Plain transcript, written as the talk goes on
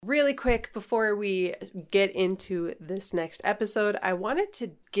Really quick, before we get into this next episode, I wanted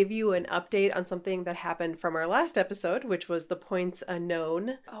to give you an update on something that happened from our last episode, which was the Points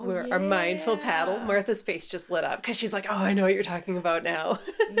Unknown, our mindful paddle. Martha's face just lit up because she's like, oh, I know what you're talking about now.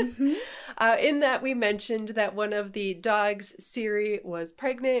 Mm-hmm. In that, we mentioned that one of the dogs, Siri, was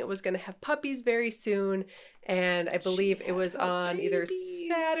pregnant, was going to have puppies very soon. And I believe it was on either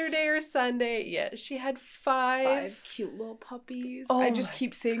Saturday or Sunday. Yeah, she had five cute little puppies. Oh, I just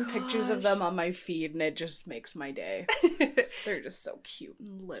keep seeing pictures of them on my feed, and it just makes my day. They're just so cute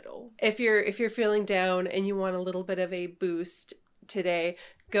and little. If you're feeling down and you want a little bit of a boost today,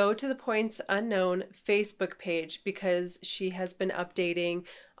 go to the Points Unknown Facebook page, because she has been updating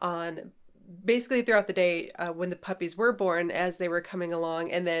on basically throughout the day when the puppies were born, as they were coming along,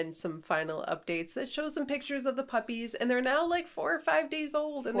 and then some final updates that show some pictures of the puppies, and they're now like 4 or 5 days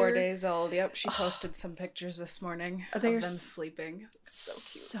old. And 4 days old. Yep, she posted some pictures this morning of them sleeping. So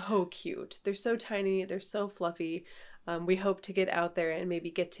cute. So cute. They're so tiny. They're so fluffy. We hope to get out there and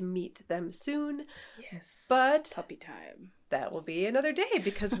maybe get to meet them soon. Yes. But puppy time. That will be another day,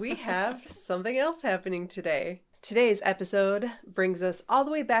 because we have something else happening today. Today's episode brings us all the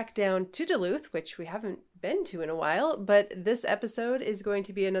way back down to Duluth, which we haven't been to in a while, but this episode is going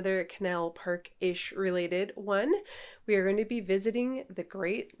to be another Canal Park-ish related one. We are going to be visiting the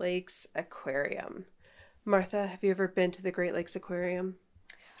Great Lakes Aquarium. Martha, have you ever been to the Great Lakes Aquarium?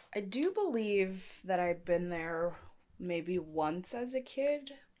 I do believe that I've been there maybe once as a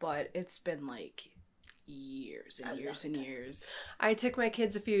kid, but it's been like years and years and years. I took my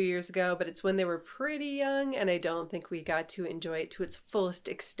kids a few years ago, but it's when they were pretty young, and I don't think we got to enjoy it to its fullest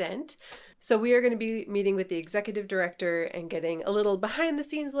extent. So we are going to be meeting with the executive director and getting a little behind the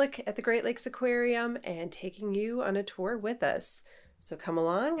scenes look at the Great Lakes Aquarium and taking you on a tour with us. So come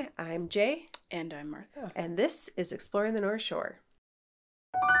along. I'm Jay. And I'm Martha. And this is Exploring the North Shore.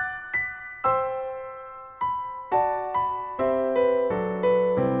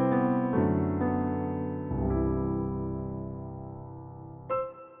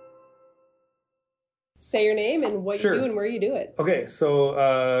 Say your name and what you do and where you do it. Okay,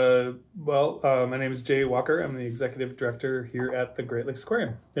 so, my name is Jay Walker. I'm the executive director here at the Great Lakes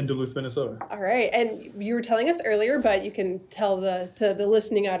Aquarium in Duluth, Minnesota. All right, and you were telling us earlier, but you can tell to the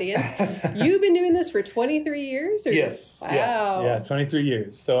listening audience, you've been doing this for 23 years? Or? Yes. Wow. Yes, 23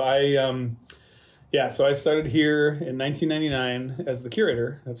 years. So I started here in 1999 as the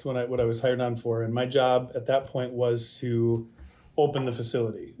curator. That's what I was hired on for, and my job at that point was to open the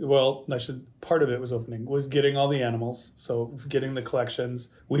facility. Well, part of it was getting all the animals, so getting the collections.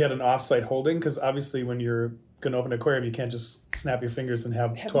 We had an off-site holding, because obviously when you're going to open an aquarium, you can't just snap your fingers and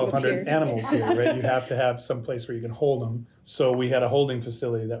have 1,200 animals here, right? You have to have some place where you can hold them. So we had a holding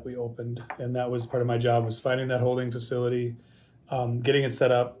facility that we opened, and that was part of my job, was finding that holding facility, getting it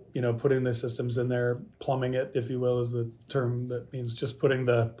set up, putting the systems in there, plumbing it, if you will, is the term that means just putting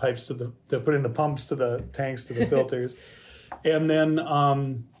the pipes putting the pumps to the tanks to the filters. And then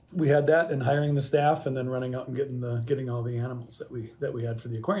we had that, and hiring the staff, and then running out and getting all the animals that we had for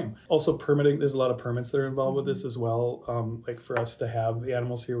the aquarium. Also permitting. There's a lot of permits that are involved with this as well. Like for us to have the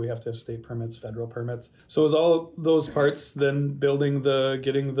animals here, we have to have state permits, federal permits. So it was all those parts. Then putting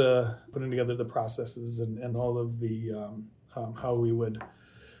together the processes and all of the how we would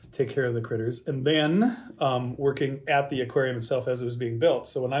take care of the critters, and then working at the aquarium itself as it was being built.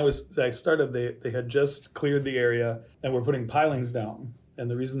 So when I started, they had just cleared the area and were putting pilings down. And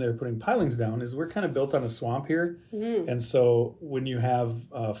the reason they were putting pilings down is we're kind of built on a swamp here. Mm. And so when you have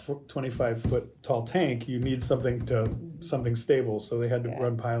a 25-foot tall tank, you need something stable. So they had to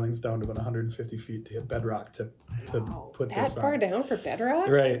run pilings down to about 150 feet to hit bedrock to put this on. That far down for bedrock?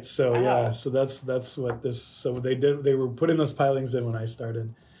 Right. So so that's what this. So they did. They were putting those pilings in when I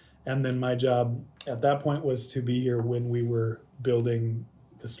started. And then my job at that point was to be here when we were building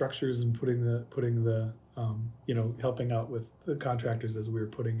the structures and putting the helping out with the contractors as we were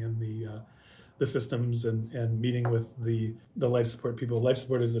putting in the systems and meeting with the life support people. Life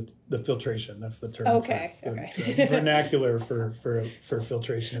support is the filtration. That's the term. Okay. The vernacular for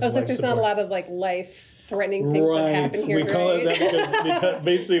filtration. I was like, there's not a lot of like life-threatening things that happen here. We call it that because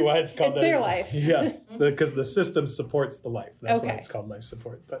basically why it's called it's that. Their life. Yes, because the system supports the life. That's why it's called life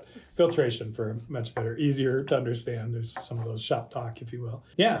support. But filtration for much better, easier to understand. There's some of those shop talk, if you will.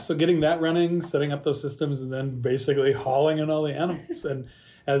 Yeah, so getting that running, setting up those systems, and then basically hauling in all the animals. And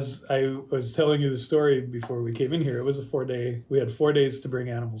as I was telling you the story before we came in here, it was we had 4 days to bring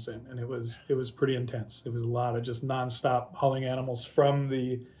animals in, and it was pretty intense. It was a lot of just nonstop hauling animals from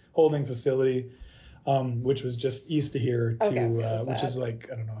the holding facility, which was just east of here which is like,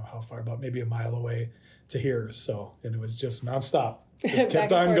 I don't know how far, about maybe a mile away to here. So, and it was just nonstop Just kept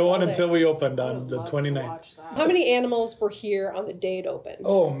Back and on forth going all day. until we opened I on would the love to 29th. watch that. How many animals were here on the day it opened?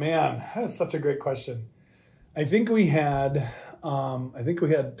 Oh man, that is such a great question. I think we had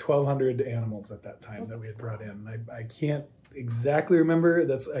 1,200 animals at that time that we had brought in. I can't exactly remember.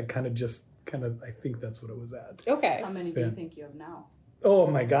 I think that's what it was at. Okay. How many do you think you have now? Oh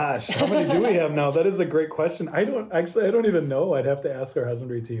my gosh, how many do we have now? That is a great question. I don't even know. I'd have to ask our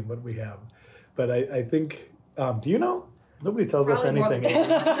husbandry team what we have. But I think, do you know? Nobody tells us Probably more anything. than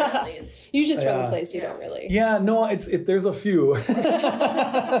 1,500 at least. You just run the Yeah. place, you don't really. Yeah, no, there's a few.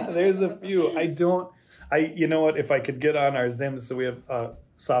 There's a few. You know what? If I could get on our Zim, so we have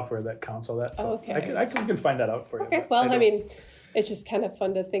software that counts all that. So Okay. we can find that out for you. Okay, but well, I don't- mean, it's just kind of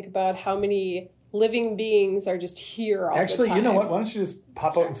fun to think about how many living beings are just here all Actually, the time. you know what? Why don't you just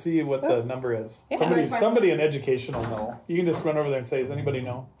pop out and see what the number is? Yeah. Somebody in education will know. You can just run over there and say, "Does anybody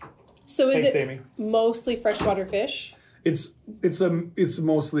know?" So is Thanks, it Amy. mostly freshwater fish? It's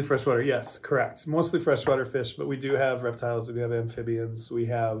mostly freshwater. Yes, correct. Mostly freshwater fish, but we do have reptiles. We have amphibians. We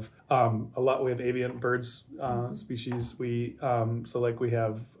have We have avian birds species. We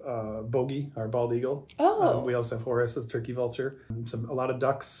have bogey, our bald eagle. Oh. We also have Horace's turkey vulture. A lot of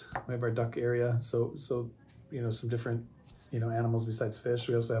ducks. We have our duck area. So some different animals besides fish.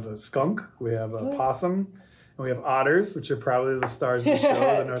 We also have a skunk. We have a possum. And we have otters, which are probably the stars of the show,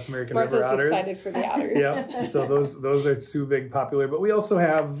 the North American river Martha's otters. excited for the otters. Yeah, so those are two big popular. But we also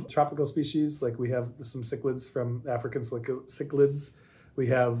have tropical species, like we have some cichlids from African cichlids. We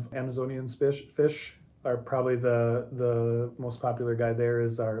have Amazonian fish. Are probably the most popular guy there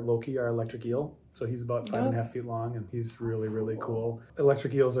is our Loki, our electric eel. So he's about 5.5 feet long, and he's really, really cool.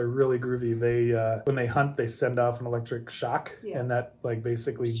 Electric eels are really groovy. They when they hunt, they send off an electric shock, and that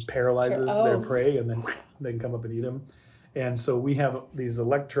basically paralyzes their prey, and then they can come up and eat them. And so we have these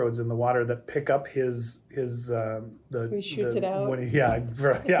electrodes in the water that pick up He shoots it out.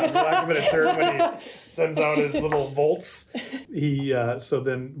 for lack of a better term, when he sends out his little volts.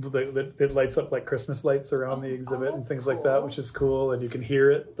 It lights up like Christmas lights around the exhibit and things like that, which is cool. And you can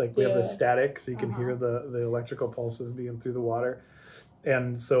hear it. Like we have the static, so you can hear the electrical pulses being through the water.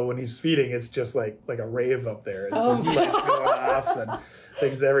 And so when he's feeding, it's just like a rave up there. It's just lights going off and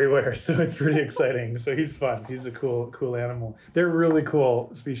things everywhere. So it's pretty exciting. So he's fun. He's a cool animal. They're really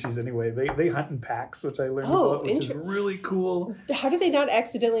cool species anyway. They hunt in packs, which I learned about, which is really cool. How do they not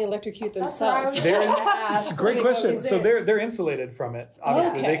accidentally electrocute themselves? It's a great question. So they're insulated from it.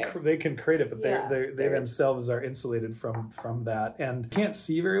 Obviously, Okay. they can create it, but they themselves are insulated from that and can't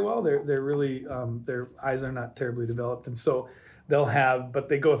see very well. They're really their eyes are not terribly developed, and so but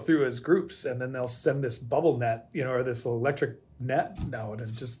they go through as groups, and then they'll send this bubble net, or this electric net out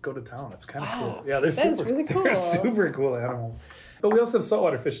and just go to town. It's kind of cool. Yeah, That's really cool. They're super cool animals. But we also have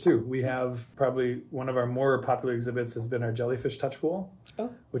saltwater fish too. We have probably one of our more popular exhibits has been our jellyfish touch pool,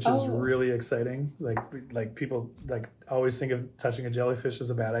 which is really exciting. Like people always think of touching a jellyfish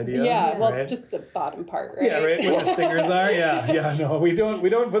as a bad idea. Yeah, well, right? just the bottom part, right? Yeah, right. Where the stingers are. Yeah. No, we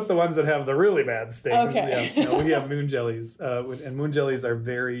don't put the ones that have the really bad stings. Okay. Yeah, we have moon jellies, and moon jellies are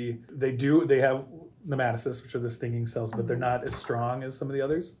they have nematocysts, which are the stinging cells, but they're not as strong as some of the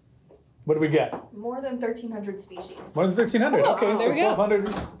others. What do we get? More than 1,300 species. More than 1,300. Okay, so there we go. 1,200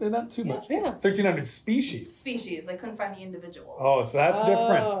 is not too much. Yeah. 1,300 species. Species. I couldn't find the individuals. Oh, so that's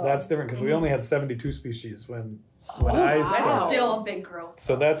different. Oh. That's different because we only had 72 species when I started. That's still a big growth.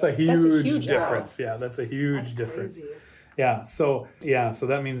 So that's a That's a huge huge difference. Yeah, that's a huge difference. Yeah. So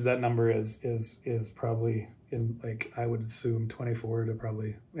that means that number is probably in I would assume 24 to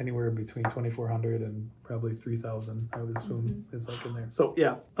probably anywhere between 2,400 and probably 3,000. I would assume is in there. So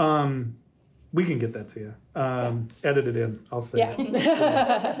yeah, we can get that to you. Edit it in. I'll say it. You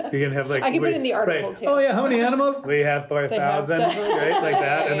can have I can put it in the article too. Oh yeah, how many animals? We have 4,000. They have Right, like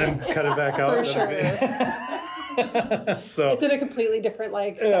that, and then cut it back out. For sure. So It's in a completely different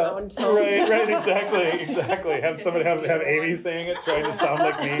sound. So. Right, exactly. Have somebody have Amy saying it, trying to sound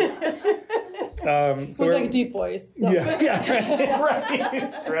like me. With a deep voice. No. Right.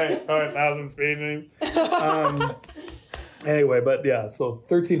 1,000 species. Anyway, but yeah, so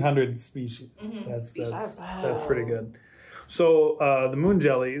 1,300 species. That's pretty good. So the moon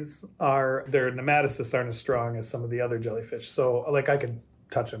jellies their nematocysts aren't as strong as some of the other jellyfish. So I could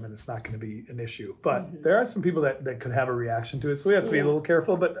touch them and it's not going to be an issue. But there are some people that could have a reaction to it. So we have to be a little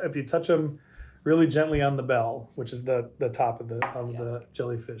careful. But if you touch them really gently on the bell, which is the top of the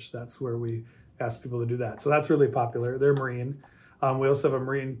jellyfish, that's where we ask people to do that. So that's really popular. They're marine. We also have a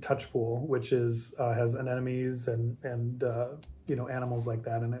marine touch pool, which has anemones and animals like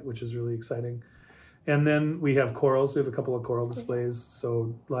that in it, which is really exciting. And then we have corals. We have a couple of coral displays,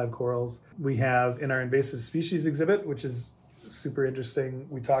 so live corals. We have in our invasive species exhibit, which is super interesting.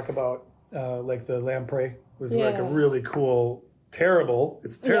 We talk about like the lamprey was like a really cool,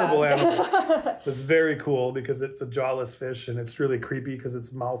 it's a terrible animal. But it's very cool because it's a jawless fish and it's really creepy because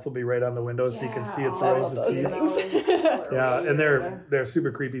its mouth will be right on the window so you can see its rows of teeth. Yeah, and they're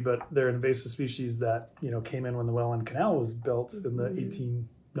super creepy, but they're an invasive species that, came in when the Welland Canal was built in the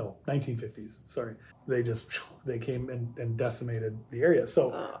 1950s. Sorry. They came and decimated the area.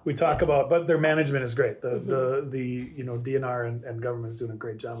 So we talk about, but their management is great. The DNR and government is doing a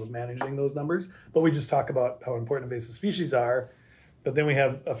great job of managing those numbers. But we just talk about how important invasive species are. But then we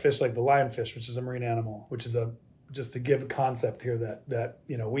have a fish like the lionfish, which is a marine animal, which is just to give a concept here that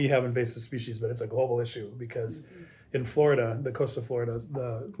we have invasive species, but it's a global issue because in Florida, the coast of Florida,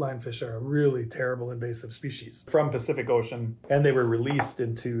 the lionfish are a really terrible invasive species from Pacific Ocean, and they were released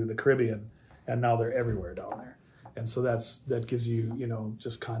into the Caribbean, and now they're everywhere down there. And so that gives you,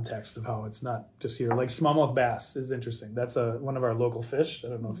 just context of how it's not just here. Like smallmouth bass is interesting. That's one of our local fish. I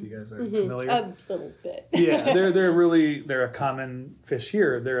don't know if you guys are familiar. A little bit. Yeah, they're a common fish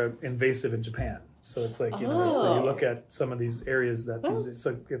here. They're invasive in Japan. So it's like, so you look at some of these areas that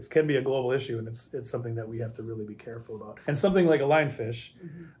it can be a global issue, and it's something that we have to really be careful about. And something like a lionfish,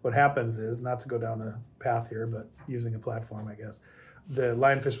 what happens is, not to go down a path here, but using a platform, I guess, the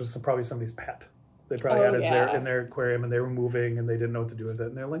lionfish was probably somebody's pet. They probably had it in their aquarium, and they were moving, and they didn't know what to do with it.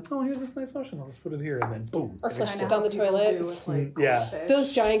 And they're like, "Oh, here's this nice ocean. I'll just put it here." And then boom. Or flushed it down the toilet. Goldfish.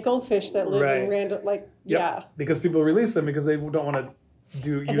 Those giant goldfish that live in random, because people release them because they don't want to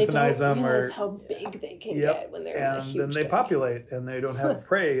euthanize them, or or how big they can get when they're in a huge then they tank. populate, and they don't have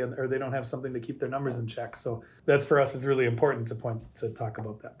prey, or they don't have something to keep their numbers in check. So that's, for us, is really important to talk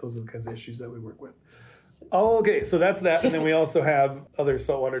about that. Those are the kinds of issues that we work with. Okay, so that's that. And then we also have other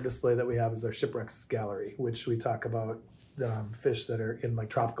saltwater display that we have is our shipwrecks gallery, which we talk about fish that are in like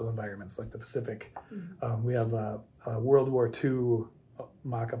tropical environments like the Pacific. We have a World War II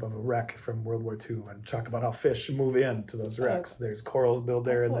mock-up of a wreck from World War II and talk about how fish move into those wrecks. There's corals built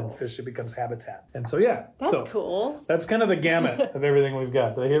there, and then fish, it becomes habitat. And so, That's cool. That's kind of the gamut of everything we've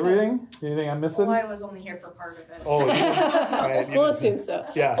got. Did I hit everything? Anything I'm missing? Well, I was only here for part of it. Oh, right. We'll assume so.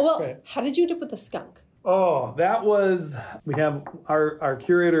 Yeah. Well, how did you end up with the skunk? Oh, we have our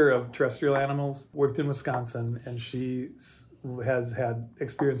curator of terrestrial animals worked in Wisconsin, and she has had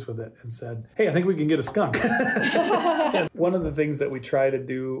experience with it and said, "Hey, I think we can get a skunk." And one of the things that we try to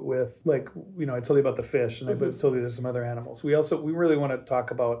do with, I told you about the fish, and I told you there's some other animals. We really want to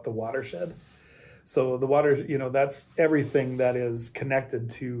talk about the watershed. So the water, that's everything that is connected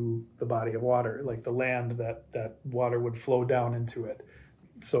to the body of water, like the land that water would flow down into it.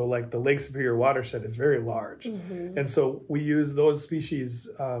 So like the Lake Superior watershed is very large. And so we use those species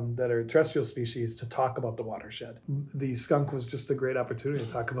that are terrestrial species to talk about the watershed. The skunk was just a great opportunity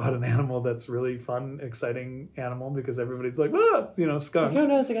to talk about an animal that's really fun, exciting animal, because everybody's like, skunks. Oh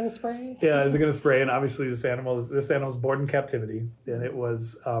no, is it going to spray? Yeah, is it going to spray? And obviously this animal's born in captivity, and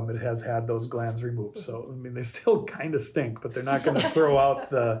it has had those glands removed. So, I mean, they still kind of stink, but they're not going to throw out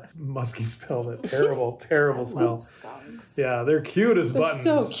the musky smell, that terrible, terrible smell. Skunks. Yeah, they're cute as buttons.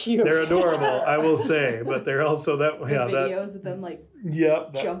 So cute. They're adorable, I will say, but they're also Videos of them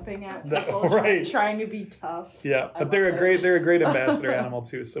jumping at people, trying to be tough. Yeah, but they're a great ambassador animal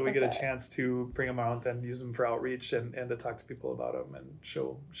too. So we get a chance to bring them out and use them for outreach and to talk to people about them and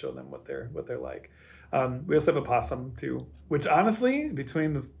show them what they're like. We also have a possum too, which honestly,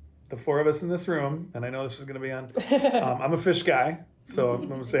 between the four of us in this room, and I know this is going to be on, I'm a fish guy, so I'm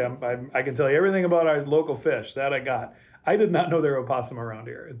going to say I can tell you everything about our local fish that I got. I did not know there were opossum around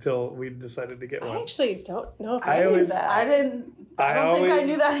here until we decided to get one. I actually don't know if I knew that. I don't think I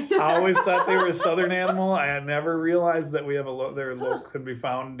knew that either. I always thought they were a southern animal. I had never realized that we have could be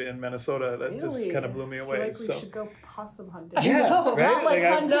found in Minnesota. That just kind of blew me away. I feel like we should go possum hunting. Yeah, know,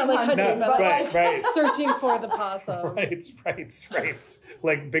 right? Not like hunting, but right. searching for the possum. Right.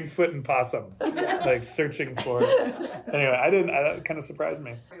 Like Bigfoot and possum. Yes. Like searching for it. Anyway, that kind of surprised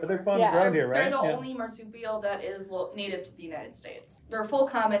me. But they're found around here, right? They're the only marsupial that is native to the United States. Their full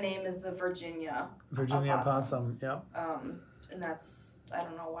common name is the Virginia opossum. Yeah. And that's, I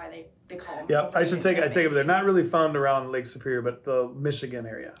don't know why they call them. Yeah, I take it, but they're not really found around Lake Superior, but the Michigan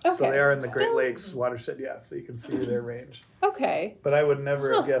area. Okay. So they are in the Great Lakes watershed, so you can see their range. Okay. But I would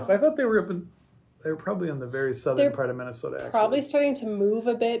never have guessed. I thought they were probably in the very southern part of Minnesota, actually. Probably starting to move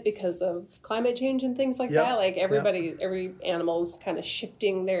a bit because of climate change and things like that. Like every animal's kind of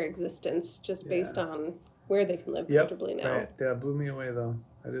shifting their existence just based on where they can live comfortably now. Right. Yeah, blew me away though.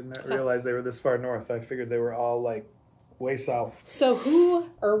 I did not realize they were this far north. I figured they were all like way south. So who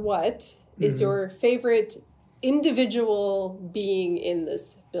or what is your favorite individual being in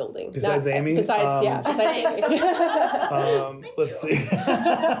this building? Besides Amy? Besides Amy. Let's see.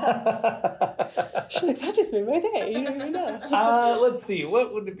 She's like, that just made my day. You don't even know. Let's see.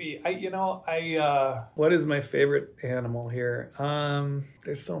 What would it be? What is my favorite animal here?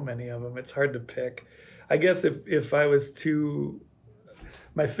 There's so many of them. It's hard to pick. I guess if I was to,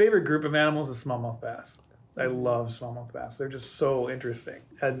 my favorite group of animals is smallmouth bass. I love smallmouth bass. They're just so interesting.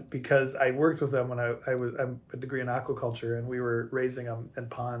 And because I worked with them when I'm a degree in aquaculture, and we were raising them in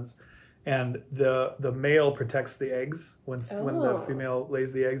ponds. And the male protects the eggs when the female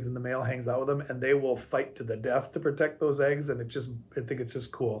lays the eggs, and the male hangs out with them, and they will fight to the death to protect those eggs. And I think it's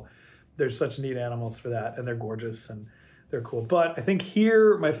just cool. They're such neat animals for that, and they're gorgeous and they're cool. But I think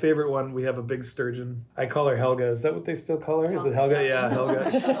here, my favorite one, we have a big sturgeon. I call her Helga. Is that what they still call her? Is it Helga? Yeah,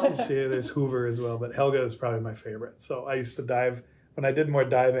 Helga. There's Hoover as well, but Helga is probably my favorite. So I used to dive. When I did more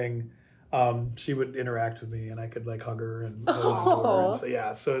diving, she would interact with me, and I could like hug her and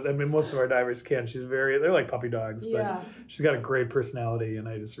so I mean, most of our divers can. They're like puppy dogs, but she's got a great personality, and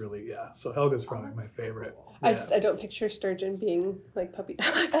I just really so Helga's probably my favorite. Cool. I don't picture sturgeon being like puppy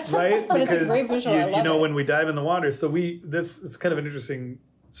dogs, right? But it's a great visual. I love it. When we dive in the water, so it's kind of an interesting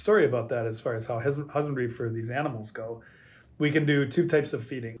story about that as far as how husbandry for these animals go. We can do two types of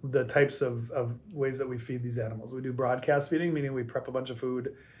feeding. The types of ways that we feed these animals. We do broadcast feeding, meaning we prep a bunch of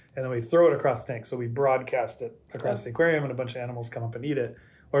food and then we throw it across tanks. So we broadcast it across the aquarium and a bunch of animals come up and eat it.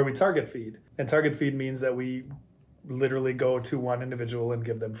 Or we target feed. And target feed means that we literally go to one individual and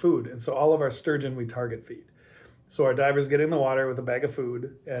give them food. And so all of our sturgeon, we target feed. So our divers get in the water with a bag of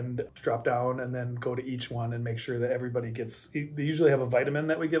food and drop down and then go to each one and make sure that everybody gets, they usually have a vitamin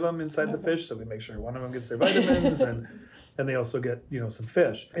that we give them inside the fish. So we make sure one of them gets their vitamins and they also get, some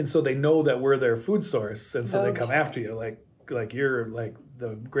fish. And so they know that we're their food source. And so they come after you like you're like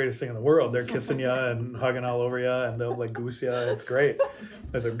the greatest thing in the world. They're kissing you and hugging all over you, and they'll like goose you. It's great.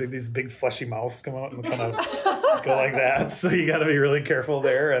 These big fleshy mouths come out and kind of go like that. So you got to be really careful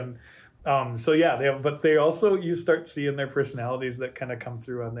there. And but they also, you start seeing their personalities that kind of come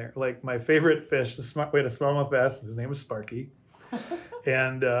through on there. Like my favorite fish, we had a smallmouth bass, and his name was Sparky.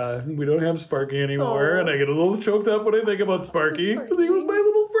 And we don't have Sparky anymore, and I get a little choked up when I think about Sparky because he was my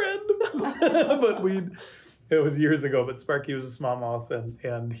little friend. But it was years ago, but Sparky was a smallmouth, and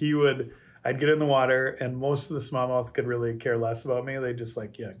I'd get in the water, and most of the smallmouth could really care less about me. They just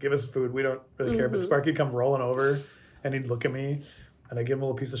give us food. We don't really care. But Sparky'd come rolling over, and he'd look at me, and I'd give him a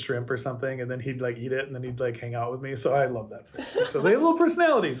little piece of shrimp or something, and then he'd eat it, and then he'd hang out with me. So I love that fish. So they have little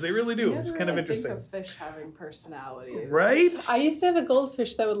personalities. They really do. It's kind of interesting. Think of fish having personalities, right? I used to have a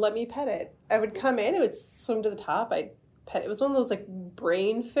goldfish that would let me pet it. I would come in, it would swim to the top. I'd pet it. It was one of those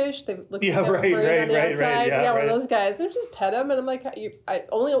brain fish. They look like brain on the outside. Yeah, one of those guys. And I just pet them, and I'm like,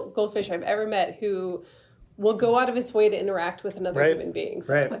 only goldfish I've ever met who will go out of its way to interact with another human being.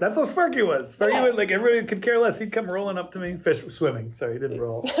 So right. That's how Sparky was. Sparky would, everybody could care less. He'd come rolling up to me. Swimming. Sorry, he didn't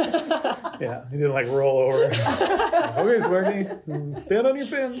roll. Yeah, he didn't roll over. Okay, Sparky, stand on your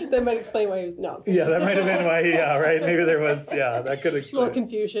fin. That might explain why he was, no. Yeah, that might have been why, right? Maybe there was, that could explain. A little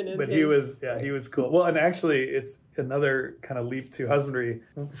confusion. But he was cool. Well, and actually, it's another kind of leap to husbandry.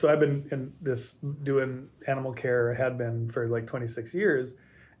 So I've been doing animal care, had been for 26 years.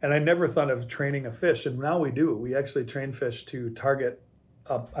 And I never thought of training a fish, and now we do. We actually train fish to target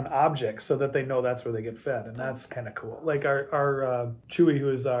an object so that they know that's where they get fed, and that's kind of cool. Like our Chewy, who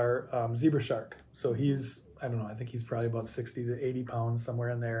is our zebra shark. So he's, I don't know, I think he's probably about 60 to 80 pounds,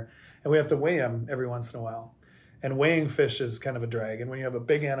 somewhere in there. And we have to weigh him every once in a while. And weighing fish is kind of a drag. And when you have a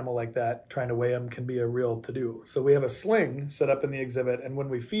big animal like that, trying to weigh him can be a real to-do. So we have a sling set up in the exhibit, and when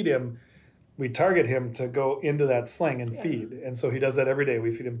we feed him, we target him to go into that sling and feed. And so he does that every day. We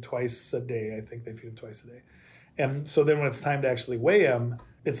feed him twice a day. I think they feed him twice a day. And so then when it's time to actually weigh him,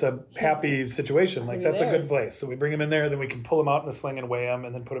 it's a happy situation. That's a good place. So we bring him in there, then we can pull him out in the sling and weigh him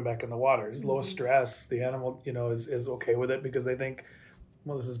and then put him back in the water. It's low stress. The animal, is okay with it because they think,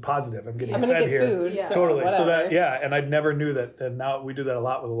 well, this is positive. I'm getting fed here. Food, totally. So and I never knew that. And now we do that a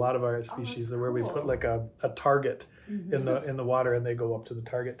lot with a lot of our species, where we put a target in the water, and they go up to the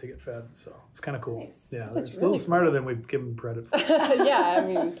target to get fed. So it's kind of cool. Nice. Yeah, it's a little smarter than we give them credit for.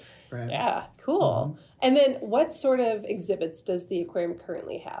 Right. Yeah, cool. Mm-hmm. And then what sort of exhibits does the aquarium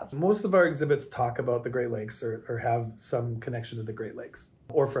currently have? Most of our exhibits talk about the Great Lakes or have some connection to the Great Lakes,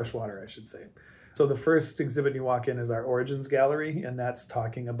 or freshwater, I should say. So the first exhibit you walk in is our Origins Gallery, and that's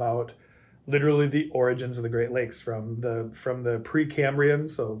talking about literally the origins of the Great Lakes from the Precambrian,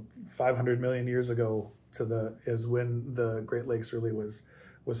 so 500 million years ago, is when the Great Lakes really was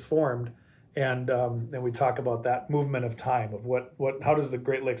formed. And then we talk about that movement of time of how does the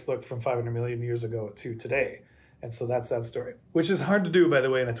Great Lakes look from 500 million years ago to today. And so that's that story, which is hard to do, by the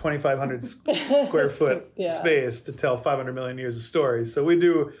way, in a 2,500 square foot space to tell 500 million years of stories. So we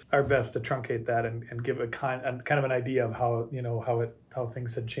do our best to truncate that and give a kind of an idea of how, how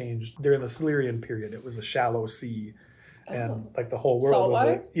things had changed during the Silurian period. It was a shallow sea. And like the whole world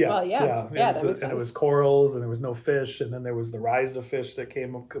Saltwater? was it was corals, and there was no fish, and then there was the rise of fish that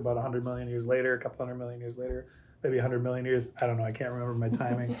came about 100 million years later, a couple 100 million years later, maybe 100 million years. I don't know. I can't remember my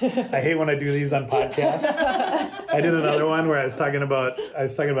timing. I hate when I do these on podcasts. I did another one where I was talking about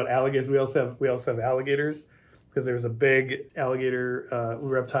alligators. We also have alligators, because there was a big alligator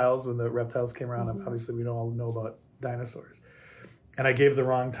reptiles when the reptiles came around. Obviously, we don't all know about dinosaurs. And I gave the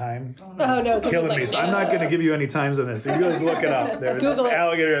wrong time. Oh no, it's killing me. So I'm not going to give you any times on this. So you guys look it up. There's an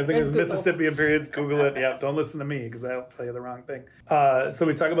alligator. I think it was Mississippian periods. Google it. Yeah, don't listen to me because I'll tell you the wrong thing. So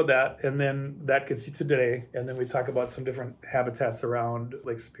we talk about that, and then that gets you to today. And then we talk about some different habitats around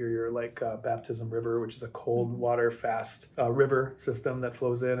Lake Superior, like Baptism River, which is a cold water, fast river system that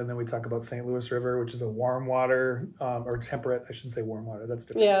flows in. And then we talk about St. Louis River, which is a warm water, or temperate. I shouldn't say warm water. That's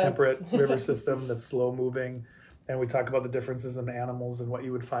different. Yeah, temperate river system that's slow moving. And we talk about the differences in the animals and what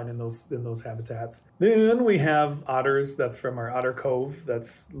you would find in those habitats. Then we have otters. That's from our Otter Cove.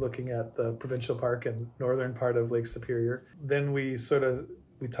 That's looking at the provincial park and northern part of Lake Superior. Then we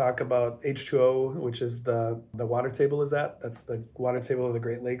talk about H2O, which is the water table is that. That's the water table of the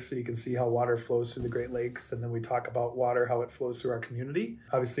Great Lakes. So you can see how water flows through the Great Lakes. And then we talk about water, how it flows through our community.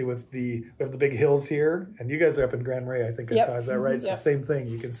 Obviously we have the big hills here. And you guys are up in Grand Marais, I think I saw. Is that right? It's the same thing.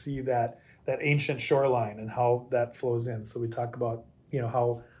 You can see that ancient shoreline and how that flows in. So we talk about,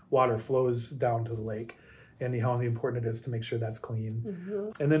 how water flows down to the lake and how important it is to make sure that's clean.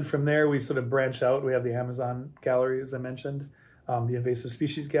 Mm-hmm. And then from there, we sort of branch out. We have the Amazon Gallery, as I mentioned, the Invasive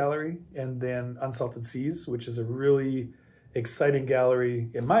Species Gallery, and then Unsalted Seas, which is a really exciting gallery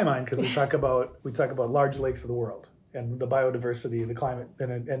in my mind, because we talk about large lakes of the world and the biodiversity, the climate,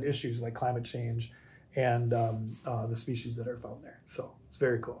 and issues like climate change and the species that are found there. So it's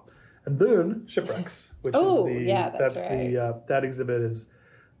very cool. And then Shipwrecks, which that exhibit is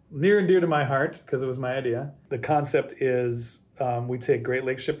near and dear to my heart because it was my idea. The concept is we take Great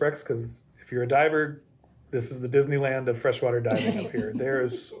Lakes shipwrecks, because if you're a diver, this is the Disneyland of freshwater diving up here. There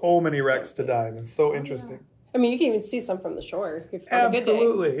is so many wrecks to dive, and so interesting. I mean, you can even see some from the shore.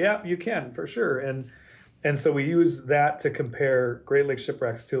 Absolutely, yeah, you can for sure. And so we use that to compare Great Lakes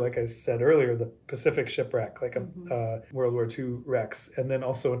shipwrecks to, like I said earlier, the Pacific shipwreck, like a World War II wrecks, and then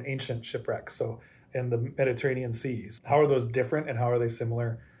also an ancient shipwreck, so in the Mediterranean seas. How are those different, and how are they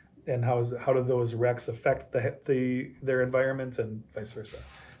similar, and how do those wrecks affect their environment, and vice versa?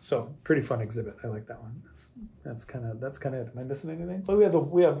 So pretty fun exhibit. I like that one. That's kind of it. Am I missing anything? Well,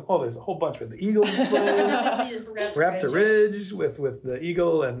 there's a whole bunch with the eagle display, Raptor Ridge with the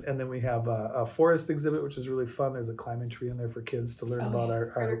eagle, and then we have a forest exhibit, which is really fun. There's a climbing tree in there for kids to learn about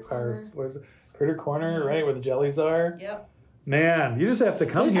our what is it? Critter Corner, right, where the jellies are. Yep. Man, you just have to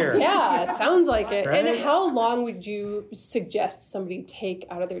come here. Yeah, it sounds like it. Right? And how long would you suggest somebody take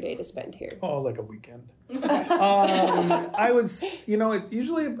out of their day to spend here? Oh, like a weekend. I would, it's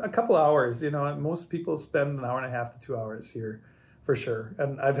usually a couple hours. Most people spend an hour and a half to 2 hours here, for sure.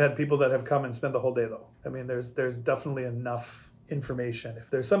 And I've had people that have come and spend the whole day, though. I mean, there's definitely enough information. If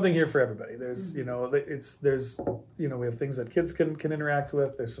there's something here for everybody, there's we have things that kids can interact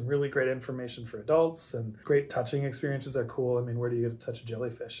with. There's some really great information for adults, and great touching experiences are cool. I mean, where do you get to touch a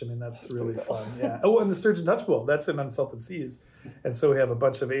jellyfish? I mean, that's really cool. Fun. Yeah. Oh, and the Sturgeon Touch Bowl, that's in Unsalted Seas. And so we have a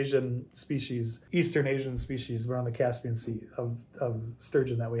bunch of Eastern Asian species around the Caspian Sea of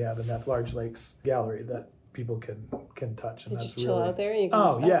sturgeon that we have in that large lakes gallery that people can touch, and that's chill really out there. And you can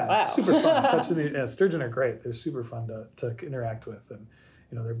super fun. Touching sturgeon are great. They're super fun to interact with, and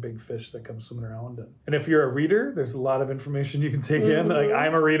they're big fish that come swimming around. And if you're a reader, there's a lot of information you can take in. Like,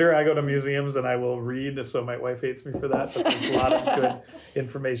 I'm a reader. I go to museums and I will read. So my wife hates me for that, but there's a lot of good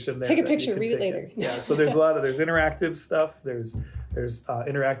information there. Take a picture, read it later. Yeah. So there's there's interactive stuff. There's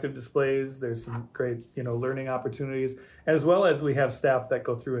interactive displays. There's some great, learning opportunities, as well as we have staff that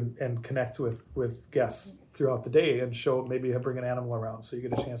go through and connect with guests throughout the day and bring an animal around, so you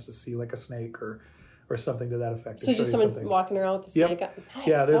get a chance to see like a snake or something to that effect. So just someone walking around with a snake. Nice.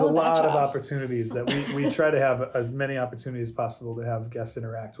 Yeah, there's a lot of opportunities that we try to have as many opportunities as possible to have guests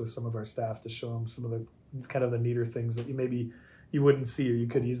interact with some of our staff, to show them some of the kind of the neater things that you wouldn't see or you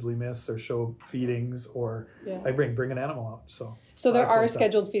could easily miss, or show feedings, or I bring an animal out. So there are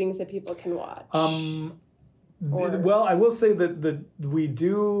scheduled feedings that people can watch. Well, I will say that we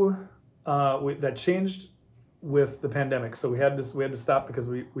do that changed with the pandemic, so we had to stop because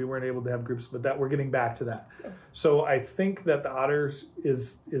we weren't able to have groups, but that we're getting back to that. So I think that the Otters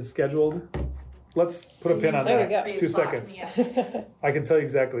is scheduled let's put a pin on There we that. go. 2 seconds. I can tell you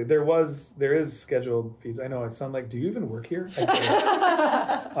exactly. There is scheduled feeds. I know it sounds like, do you even work here?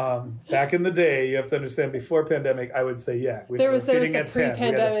 Back in the day, you have to understand, before pandemic, I would say, yeah. There was the feeding at 10. We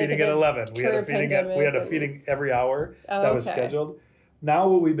had a feeding at 11. We had a feeding every hour that was scheduled. Now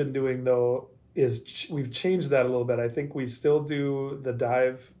what we've been doing, though, is we've changed that a little bit. I think we still do the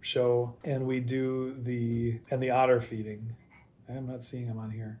dive show, and we do the otter feeding. I'm not seeing them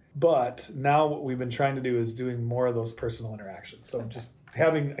on here. But now what we've been trying to do is doing more of those personal interactions. So just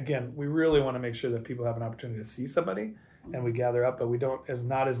having, again, we really want to make sure that people have an opportunity to see somebody and we gather up, but we don't,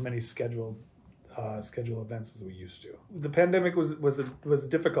 not as many scheduled events as we used to. The pandemic was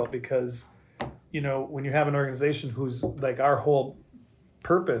difficult because, when you have an organization who's like, our whole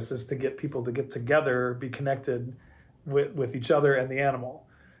purpose is to get people to get together, be connected with each other and the animal.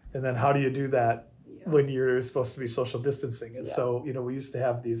 And then how do you do that when you're supposed to be social distancing? And so, we used to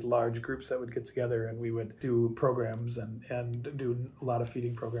have these large groups that would get together and we would do programs and do a lot of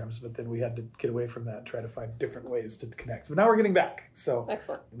feeding programs, but then we had to get away from that and try to find different ways to connect. But now we're getting back. So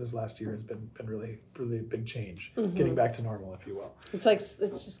excellent. This last year has been really, really a big change, getting back to normal, if you will. It's like,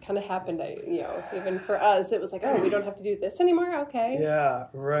 it's just kind of happened, even for us, it was like, oh, we don't have to do this anymore. Okay. Yeah,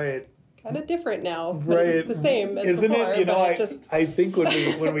 right. Kind of different now, but right? It's the same as Isn't before. It? I think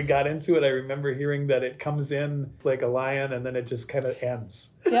when we got into it, I remember hearing that it comes in like a lion and then it just kind of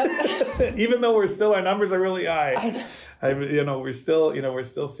ends. Yep. Even though our numbers are really high. We're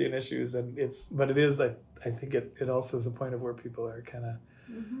still seeing issues, and I think it also is a point of where people are kind of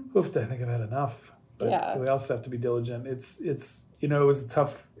hoofed. I think I've had enough. But we also have to be diligent. It's a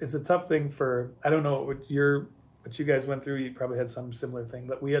tough thing for, I don't know what you guys went through. You probably had some similar thing,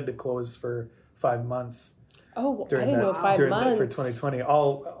 but we had to close for 5 months. Oh, I didn't know 5 months. For 2020,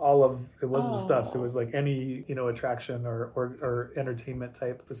 all of it wasn't just us. It was like any attraction or entertainment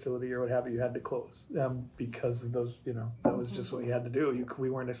type facility or what have you had to close because of those. That was just what you had to do.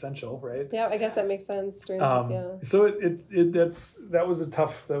 We weren't essential, right? Yeah, I guess that makes sense. So that was a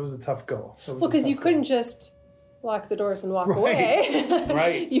tough go. Well, because you couldn't just lock the doors and walk away.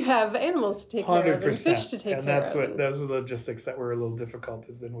 Right. You have animals to take 100%. care of and fish to take care of. And that's what those were logistics that were a little difficult,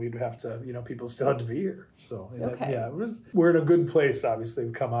 is then we'd have to, people still had to be here. So we're in a good place. Obviously,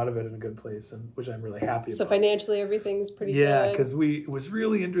 we've come out of it in a good place, and which I'm really happy about. So financially, everything's pretty good. Yeah, because it was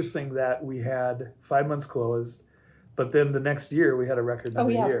really interesting that we had 5 months closed, but then the next year we had a record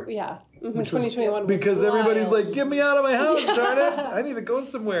number year. Yeah. 2021 was because wild. Everybody's like, get me out of my house, darn it! I need to go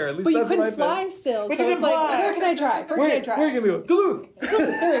somewhere. At least but that's you couldn't fly still, but so it's like, where can I drive? Where can we go? Duluth. There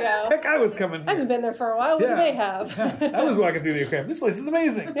we go. Heck, I was coming here. I haven't been there for a while. What do they have? I was walking through the aquarium. This place is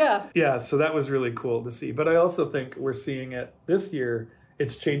amazing. Yeah. Yeah, so that was really cool to see. But I also think we're seeing it this year.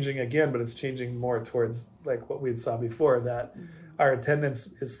 It's changing again, but it's changing more towards like what we saw before, that our attendance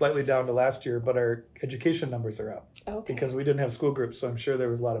is slightly down to last year, but our education numbers are up. Okay. Because we didn't have school groups, so I'm sure there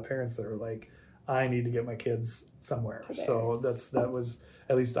was a lot of parents that were like, I need to get my kids somewhere. So that was,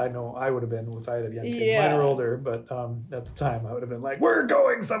 at least I know I would have been if I had young kids. Mine are older, but at the time I would have been like, we're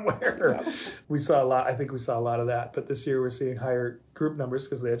going somewhere. Yeah. I think we saw a lot of that. But this year we're seeing higher group numbers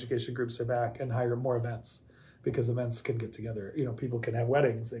because the education groups are back, and more events. Because events can get together. People can have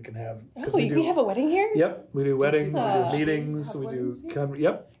weddings. They can have. We have a wedding here? Yep, we do weddings. We do meetings. We do.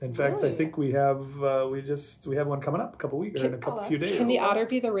 Yep. In fact, I think we have. We have one coming up a couple weeks or in a few days. Can the otter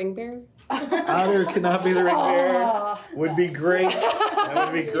be the ring bearer? Otter cannot be the ring bearer. Would be great.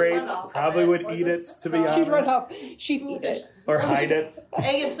 That would be great. Probably would eat it. To be honest, she'd run off. She'd eat it. Or hide it.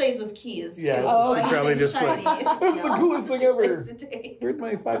 Megan plays with keys too. Yeah, she probably just like, that's the coolest thing ever. Where'd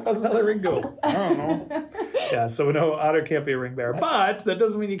my $5,000 ring go? I don't know. Yeah, so no, otter can't be a ring bearer, but that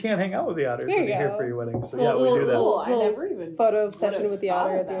doesn't mean you can't hang out with the otters when you're here for your wedding. So we do that. I never even photo session with the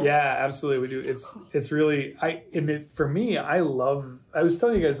otter. Yeah, absolutely, we do. It's really for me. I was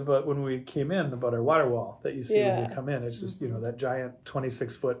telling you guys about when we came in about our water wall that you see when you come in. It's just that giant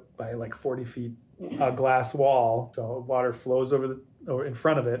 26-foot by like 40 feet. A glass wall, so water flows over in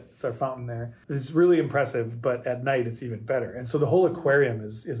front of it. It's our fountain there. It's really impressive, but at night it's even better. And so the whole aquarium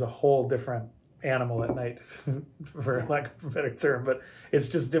is a whole different animal at night, for lack of a better term. But it's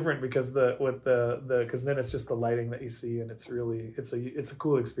just different because because then it's just the lighting that you see, and it's a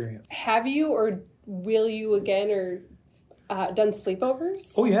cool experience. Have you or will you again or done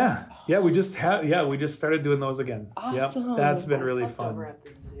sleepovers? Oh yeah. We just started doing those again. Awesome. Yep. That's been really fun. Over at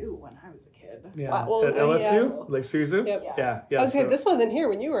the zoo when I was a kid. Yeah. At LSU, Lake Superior Zoo. Yep. Yeah. Okay, this wasn't here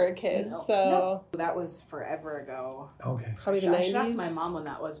when you were a kid, No, that was forever ago. Okay. Probably the 90s. I should ask my mom when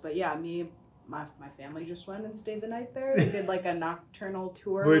that was, but yeah, me, my family just went and stayed the night there. They did like a nocturnal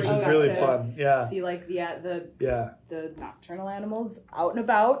tour, Which where is you got really to fun. Yeah. see like the Yeah. nocturnal animals out and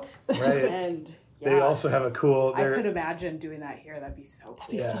about. Right. And They also have a cool. I could imagine doing that here. That'd be so cool.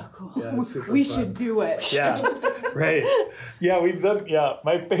 That'd be so cool. Yeah, it's super We fun. should do it. Yeah, right. Yeah, we've done. Yeah,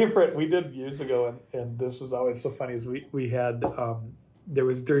 my favorite we did years ago, and this was always so funny. Is we had there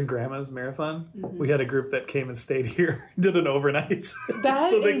was during Grandma's marathon, we had a group that came and stayed here, did an overnight, That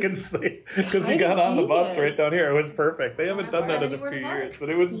so they is could stay because we kind got of on the bus genius. right down here. It was perfect. They haven't done that in a Anywhere few to park. years, but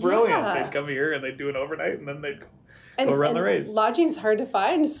it was brilliant. Yeah. They'd come here and they'd do an overnight, and then they'd And, go run the and race. Lodging's hard to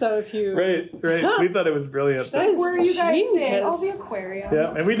find, so if you Right. We thought it was brilliant. That is Where are you guys staying? genius. Oh, the aquarium.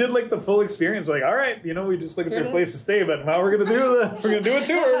 Yeah, and we did like the full experience. Like, all right, we just looking for Here a it place to stay, but now we're gonna do a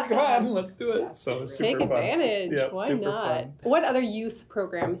tour. Come on, let's do it. So it's super take fun. advantage. Yeah, Why super not? fun. What other youth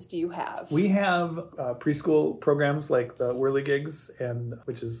programs do you have? We have preschool programs like the Whirligigs, and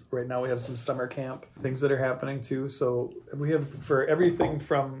which is right now we have some summer camp things that are happening too. So we have for everything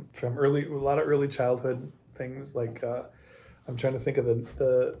from a lot of early childhood things like. I'm trying to think of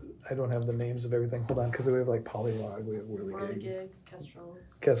the I don't have the names of everything. Hold on, because we have like Polylog, we have Whirligigs. Whirligigs,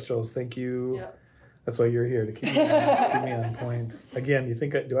 Kestrels. Kestrels, thank you. Yep. That's why you're here to keep me on point. Again, you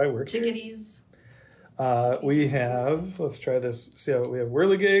think do I work here? Chickadees. We have, let's try this. See how we have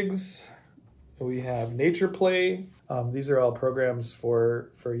Whirligigs. We have Nature Play. These are all programs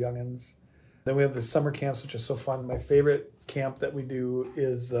for youngins. Then we have the summer camps, which is so fun. My favorite camp that we do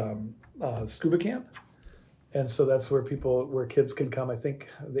is scuba camp. And so that's where kids can come, I think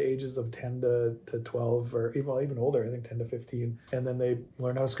the ages of 10 to 12 or even older, I think 10 to 15. And then they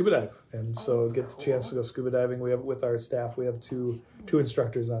learn how to scuba dive. And so get the chance to go scuba diving. We have with our staff, we have two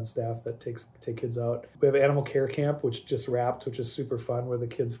instructors on staff that take kids out. We have animal care camp, which just wrapped, which is super fun, where the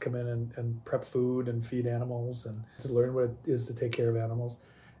kids come in and prep food and feed animals and to learn what it is to take care of animals.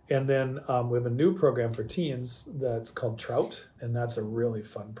 And then we have a new program for teens that's called Trout, and that's a really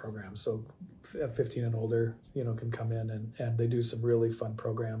fun program. So 15 and older, can come in and they do some really fun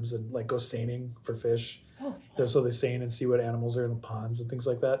programs and like go seining for fish. Oh, So they seine and see what animals are in the ponds and things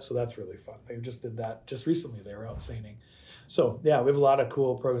like that. So that's really fun. They just did that just recently. They were out seining. So yeah, we have a lot of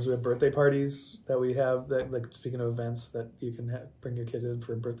cool programs. We have birthday parties that we have that, like speaking of events that you can bring your kid in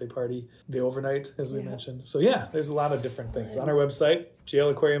for a birthday party, the overnight, as we mentioned. So yeah, there's a lot of different things on our website,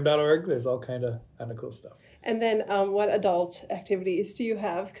 jlaquarium.org. There's all kind of cool stuff. And then what adult activities do you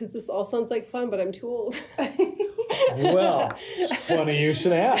have? Because this all sounds like fun, but I'm too old. Well, funny you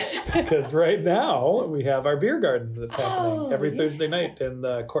should ask, because right now we have our beer garden that's happening every Thursday night in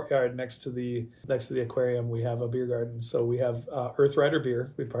the courtyard next to the aquarium. We have a beer garden, so we have Earth Rider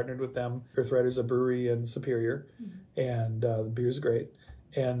beer. We partnered with them. Earth Rider's a brewery in Superior, and the beer's great.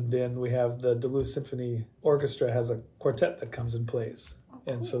 And then we have the Duluth Symphony Orchestra has a quartet that comes and plays.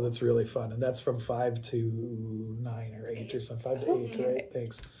 And so that's really fun. And that's from 5 to 9 or 8 or something. 5 to 8, right?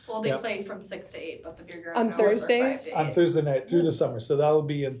 Thanks. Well, they play from 6 to 8, but the beer garden On hours are 5 Thursdays? to 8. On Thursday night through the summer. So that'll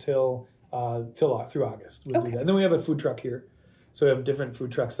be until through August. We'll do that. And then we have a food truck here. So we have different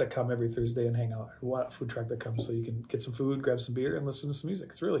food trucks that come every Thursday and hang out. What food truck that comes so you can get some food, grab some beer, and listen to some music.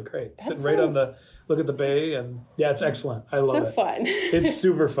 It's really great. That Sitting right on sounds look at the bay, and yeah, it's excellent. I love so it. fun. It's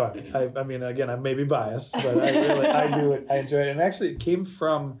super fun. I mean, again, I may be biased, but I do it. I enjoy it. And actually, it came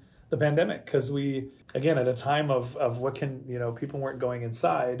from the pandemic because we, again, at a time of what can, people weren't going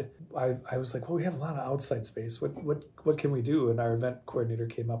inside. I was like, well, we have a lot of outside space. What can we do? And our event coordinator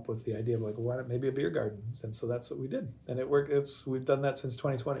came up with the idea of like, why not maybe a beer garden? And so that's what we did. And it worked. We've done that since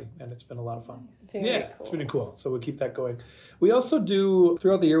 2020 and it's been a lot of fun. Very Yeah, cool. it's been cool. So we'll keep that going. We also do,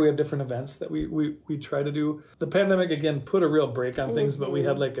 throughout the year, we have different events that we try to do. The pandemic, again, put a real break on things, but we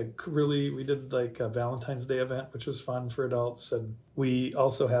had we did like a Valentine's Day event, which was fun for adults. And we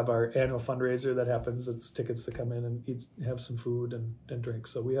also have our annual fundraiser that happens. It's tickets to come in and have some food and drink.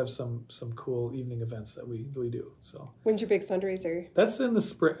 So we have some cool evening events that we do. So When's your big fundraiser? that's in the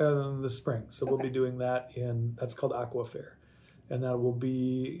spring. So we'll be doing that that's called Aqua Fair. And that will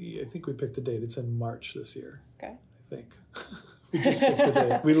be, I think we picked a date. It's in March this year. Okay. I think. We just picked the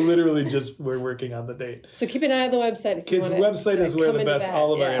date. We literally we're working on the date. So keep an eye on the website. If Kids' you wanna, website is where come the into best, that.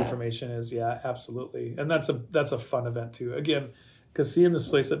 all of our Yeah. information is. Yeah, absolutely. And that's a fun event too. Again, because seeing this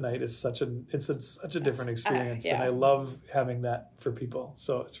place at night is such a different experience, yeah. and I love having that for people.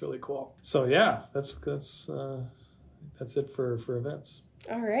 So it's really cool. So yeah, that's it for events.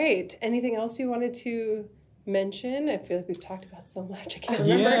 All right. Anything else you wanted to mention? I feel like we've talked about so much. I can't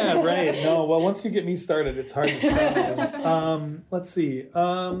remember. Yeah, right. No, well, once you get me started, it's hard to stop. Let's see.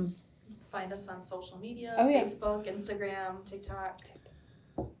 Find us on social media, Oh, yeah. Facebook, Instagram, TikTok.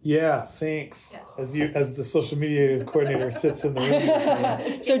 Yeah, thanks. Yes. As the social media coordinator sits in the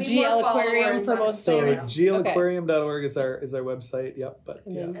room. So Need more GL Aquarium followers for on most So things. GLAquarium.org is our website. Yep, but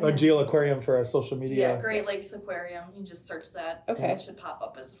And yeah, then- or GL Aquarium for our social media. Yeah, Great Lakes Aquarium. You just search that. Okay. And it should pop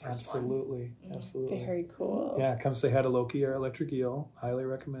up as the first one. Absolutely, Mhm. absolutely. Very cool. Yeah, come say hi to Loki, our electric eel. Highly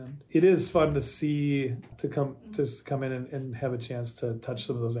recommend. It is fun to see just come in and have a chance to touch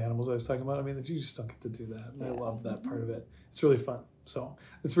some of those animals I was talking about. I mean, you just don't get to do that. And I love that part of it. It's really fun. So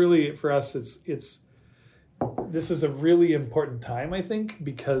it's really, for us, this is a really important time, I think,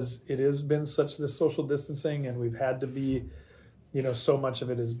 because it has been such this social distancing, and we've had to be, so much of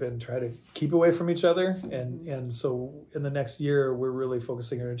it has been try to keep away from each other, and so in the next year we're really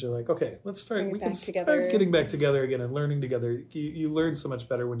focusing our energy like, okay, let's start. We can start getting back together again and learning together. You learn so much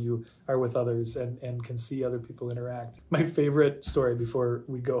better when you are with others and can see other people interact. My favorite story before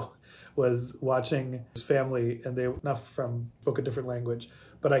we go was watching his family, and they spoke a different language,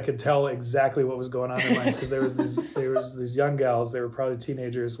 but I could tell exactly what was going on in their minds, because there was these young gals, they were probably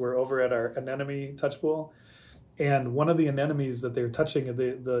teenagers, were over at our anemone touch pool, and one of the anemones that they were touching,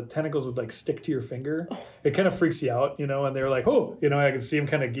 the tentacles would like stick to your finger. It kind of freaks you out, and they were like, oh, I could see them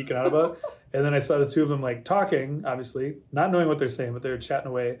kind of geeking out about it. And then I saw the two of them like talking, obviously not knowing what they're saying, but they were chatting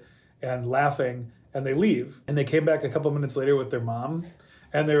away and laughing, and they leave, and they came back a couple minutes later with their mom.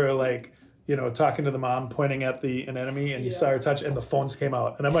 And they were like, talking to the mom, pointing at the anemone, and you saw her touch, and the phones came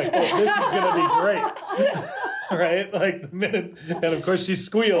out. And I'm like, oh, this is going to be great. Right? Like the minute. And of course, she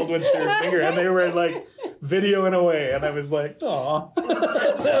squealed when she heard finger, and they were like videoing away. And I was like, aw,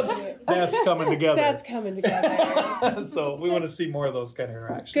 that's coming together. That's coming together. So we want to see more of those kind of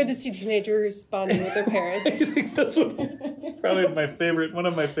interactions. Good to see teenagers bonding with their parents. I think that's probably one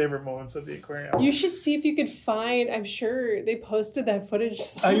of my favorite moments at the aquarium. You should see if you could find, I'm sure they posted that footage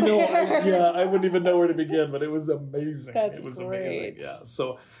somewhere. I know. I wouldn't even know where to begin, but it was amazing. That's it was great. Amazing. Yeah.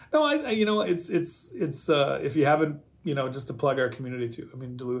 So no, it's if you haven't, just to plug our community too. I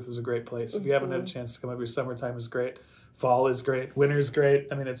mean, Duluth is a great place. If you haven't had a chance to come up here, summertime is great. Fall is great. Winter is great.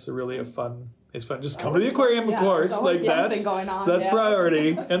 I mean, it's fun. It's fun. Just come to the aquarium, of course. Like that's going on. That's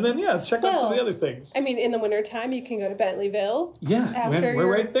priority. And then check out some of the other things. I mean, in the wintertime, you can go to Bentleyville. Yeah, after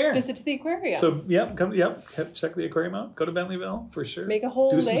we're right there. Visit to the aquarium. So check the aquarium out. Go to Bentleyville for sure. Make a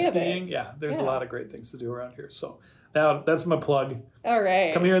whole do some day skiing. of it. Yeah, there's a lot of great things to do around here. So now that's my plug. All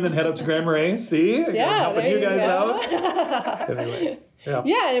right. Come here and then head up to Grand Marais. See, helping you guys out. Anyway, yeah.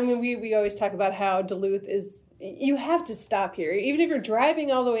 Yeah, I mean, we always talk about how Duluth is. You have to stop here. Even if you're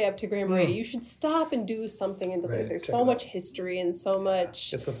driving all the way up to Grand Marais, you should stop and do something in Duluth. Right, There's check so it much history and so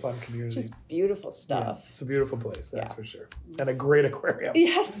much It's a fun community. just beautiful stuff. Yeah, it's a beautiful place, that's for sure. And a great aquarium.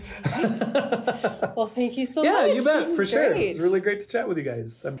 Yes. Well, thank you so much. Yeah, you bet, This is for sure. great. It's really great to chat with you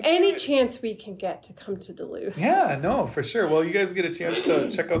guys. Any chance we can get to come to Duluth. Yeah, no, for sure. Well, you guys get a chance to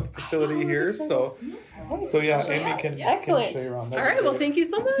check out the facility here. So yeah, Amy can Excellent. show you around. All right, well, thank you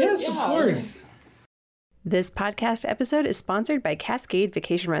so much. Yes, of course. This podcast episode is sponsored by Cascade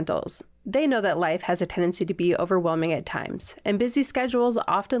Vacation Rentals. They know that life has a tendency to be overwhelming at times, and busy schedules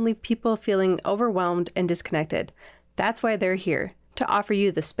often leave people feeling overwhelmed and disconnected. That's why they're here, to offer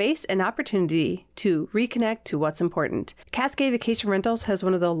you the space and opportunity to reconnect to what's important. Cascade Vacation Rentals has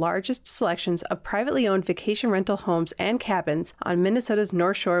one of the largest selections of privately owned vacation rental homes and cabins on Minnesota's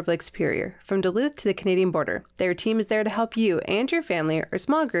North Shore of Lake Superior, from Duluth to the Canadian border. Their team is there to help you and your family or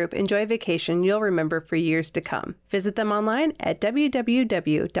small group enjoy a vacation you'll remember for years to come. Visit them online at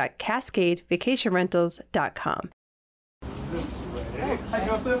www.cascadevacationrentals.com. Hi,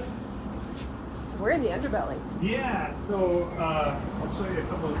 Joseph. So we're in the underbelly. Yeah, so I'll show you a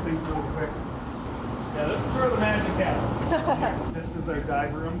couple of things really quick. Yeah, this is where the magic happens. This is our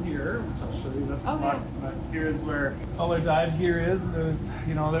dive room here, which I'll show you. That's the block. But here is where all our dive gear is. There's,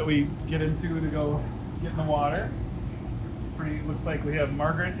 that we get into to go get in the water. Looks like we have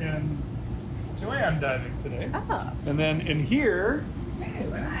Margaret and Joanne diving today. Oh. And then in here, hey,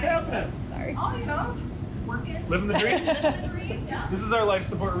 what's happening? Sorry. Oh, just working. Living the dream. Living the dream, yeah. This is our life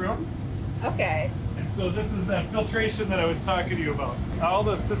support room. Okay. And so this is that filtration that I was talking to you about. All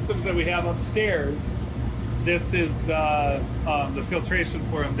the systems that we have upstairs, this is the filtration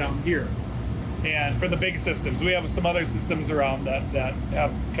for them down here. And for the big systems, we have some other systems around that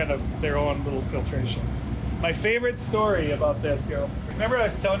have kind of their own little filtration. My favorite story about this, remember I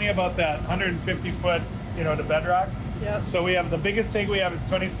was telling you about that 150-foot, to bedrock? Yep. So we have the biggest tank we have is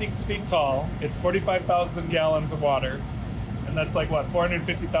 26 feet tall. It's 45,000 gallons of water. And that's like,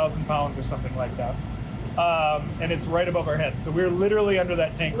 450,000 pounds or something like that. And it's right above our heads. So we're literally under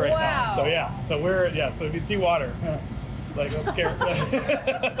that tank right now. So yeah, so so if you see water, don't scare.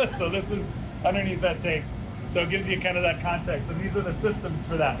 So this is underneath that tank. So it gives you kind of that context. And these are the systems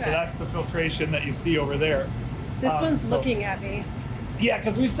for that. So that's the filtration that you see over there. This one's looking at me. Yeah,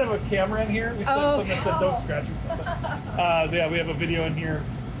 because we still have a camera in here. We still have something that said don't scratch or something. Yeah, we have a video in here.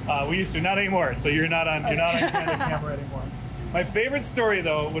 We used to, not anymore. So you're not on camera anymore. My favorite story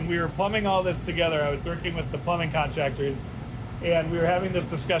though, when we were plumbing all this together, I was working with the plumbing contractors, and we were having this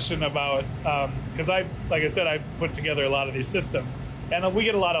discussion about because like I said, I put together a lot of these systems, and we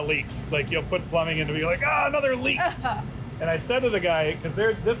get a lot of leaks. Like you'll put plumbing in and be like, another leak. And I said to the guy, because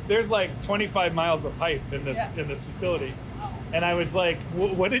there's like 25 miles of pipe in this facility. And I was like,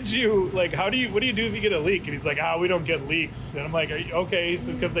 what did you, like, what do you do if you get a leak? And he's like, we don't get leaks. And I'm like, okay,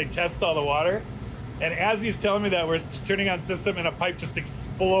 so because they test all the water. And as he's telling me that, we're turning on system and a pipe just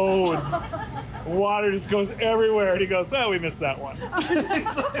explodes. Water just goes everywhere. And he goes, we missed that one.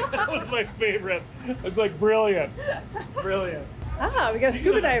 That was my favorite. It's like, brilliant. Brilliant. We got a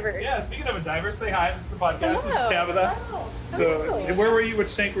scuba diver. Yeah, speaking of a diver, say hi. This is a podcast. Hello. This is Tabitha. Hello. So, where were you?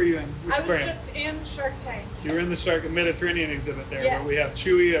 Which tank were you in? Which I was aquarium? just in Shark Tank. You were in the Shark Mediterranean exhibit there, Yes. where we have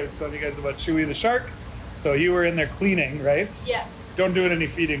Chewy. I was telling you guys about Chewy the shark. So you were in there cleaning, right? Yes. Don't do any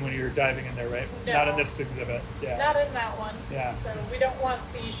feeding when you're diving in there, right? No. Not in this exhibit. Yeah. Not in that one. Yeah. So we don't want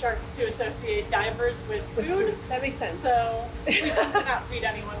the sharks to associate divers with food. That makes sense. So we tend to not feed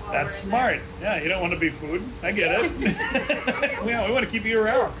anyone while That's we're in smart. Yeah, you don't want to be food. I get it. Yeah, we want to keep you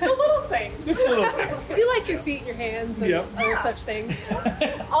around. there. The little things. Just a little thing. You like your feet and your hands and Yep. other such things.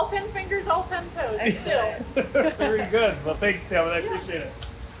 All 10 fingers, all 10 toes. Still. Very good. Well, thanks, Tabitha. I appreciate it.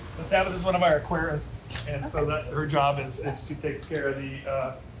 So Tabitha is one of our aquarists, and so that's her job is to take care of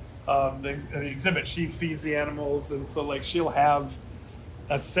the exhibit. She feeds the animals, and so like she'll have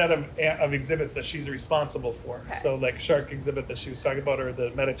a set of exhibits that she's responsible for. Okay. So like shark exhibit that she was talking about, or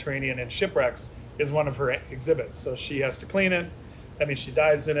the Mediterranean and shipwrecks is one of her exhibits. So she has to clean it. That means she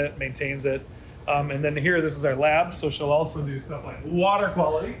dives in it, maintains it. And then here, this is our lab. So she'll also do stuff like water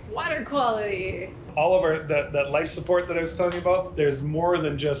quality. Water quality. All of our that life support that I was telling you about, there's more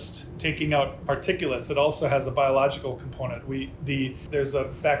than just taking out particulates. It also has a biological component. There's a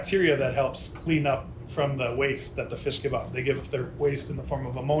bacteria that helps clean up from the waste that the fish give off. They give their waste in the form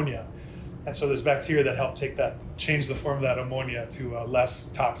of ammonia. And so there's bacteria that help change the form of that ammonia to a less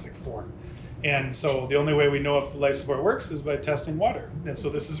toxic form. And so the only way we know if the life support works is by testing water. And so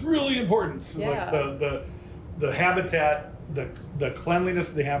this is really important. So Yeah. like the habitat, the cleanliness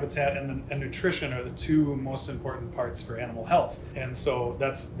of the habitat and nutrition are the two most important parts for animal health. And so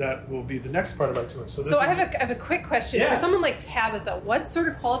that will be the next part of our tour. So I have a quick question. Yeah. For someone like Tabitha, what sort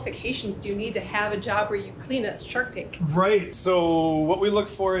of qualifications do you need to have a job where you clean a shark tank? Right. So what we look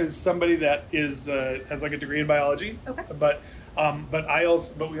for is somebody that is has like a degree in biology. Okay. But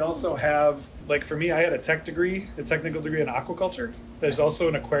we also have, like for me, I had a technical degree in aquaculture. There's also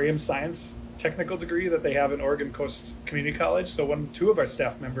an aquarium science technical degree that they have in Oregon Coast Community College. So two of our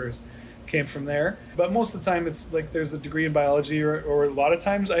staff members came from there. But most of the time it's like there's a degree in biology, or a lot of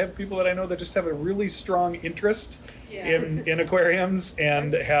times I have people that I know that just have a really strong interest in aquariums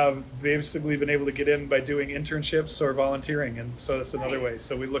and have basically been able to get in by doing internships or volunteering. And so that's another way.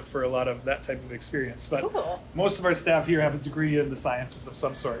 So we look for a lot of that type of experience. But Cool. most of our staff here have a degree in the sciences of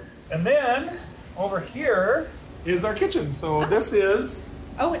some sort. And then over here is our kitchen. So this is...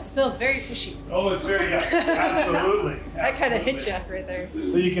 Oh, it smells very fishy. Oh, it's very, yes, absolutely. That kind of hit absolutely. you right there.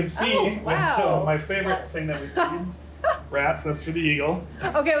 So you can see, Oh, wow. so my favorite thing that we feed, rats, that's for the eagle.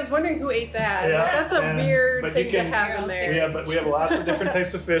 Okay, I was wondering who ate that. Yeah, That's a and- weird but thing you to can- have in there. But we have lots of different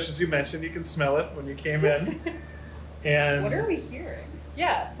types of fish, as you mentioned. You can smell it when you came in. And What are we hearing?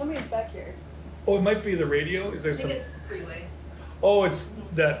 Yeah, somebody's back here. Oh, it might be the radio. Is there I think some? it's freeway. Oh, it's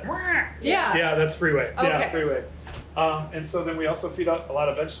that. Yeah. Yeah, that's freeway. Yeah, Okay. freeway. And so then we also feed out a lot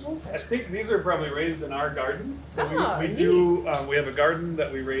of vegetables. I think these are probably raised in our garden. So Oh, we neat. do. We have a garden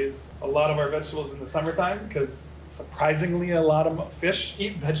that we raise a lot of our vegetables in the summertime because surprisingly a lot of fish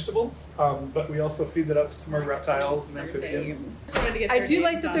eat vegetables. But we also feed that out to some of our reptiles and amphibians. I do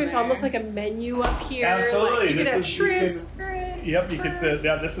like that there's almost like a menu up here. Absolutely. Like you can This have is- shrimp, you squid. Yep, you could say,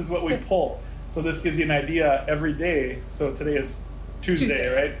 yeah, this is what we pull. So this gives you an idea every day. So today is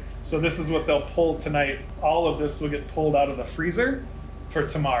Tuesday, right? So this is what they'll pull tonight. All of this will get pulled out of the freezer for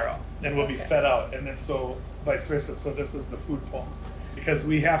tomorrow and will be fed out. And then so vice versa. So this is the food pull. Because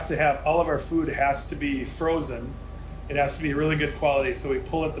we have to have, all of our food has to be frozen. It has to be really good quality. So we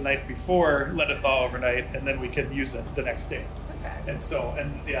pull it the night before, let it thaw overnight, and then we can use it the next day. Okay. And so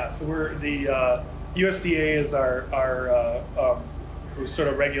we're the USDA is our who sort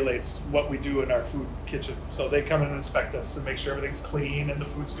of regulates what we do in our food kitchen. So they come in and inspect us and make sure everything's clean and the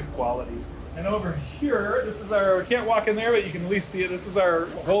food's good quality. And over here, this is we can't walk in there, but you can at least see it. This is our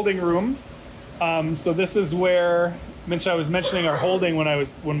holding room. So this is where, Mitch, I was mentioning our holding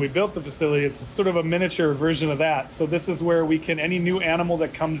when we built the facility. It's sort of a miniature version of that. So this is where any new animal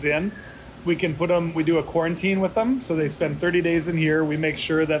that comes in, we can put them, we do a quarantine with them. So they spend 30 days in here. We make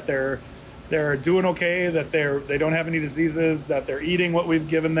sure that they're doing okay, that they don't have any diseases, that they're eating what we've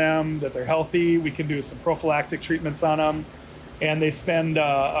given them, that they're healthy. We can do some prophylactic treatments on them. And they spend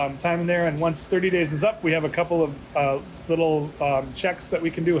time in there. And once 30 days is up, we have a couple of little checks that we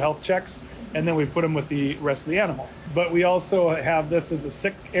can do, health checks. And then we put them with the rest of the animals. But we also have this as a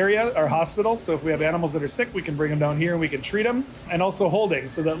sick area, our hospital. So if we have animals that are sick, we can bring them down here and we can treat them. And also holding.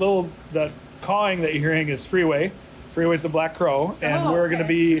 So that cawing that you're hearing is Freeway. Freeway's the black crow. And we're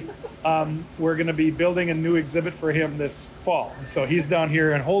going to be building a new exhibit for him this fall. And so he's down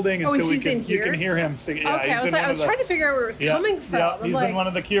here and holding until you can hear him sing. Yeah, okay, I was trying to figure out where it was coming from. Yeah, he's in one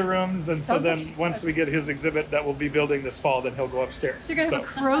of the key rooms, and so then once we get his exhibit that we'll be building this fall, then he'll go upstairs. So you're gonna have a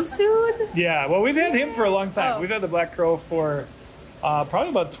crow soon? Yeah, well, we've had him for a long time. We've had the black crow for probably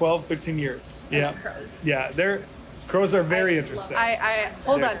about 12, 13 years. Yeah, crows. Yeah, crows are very interesting.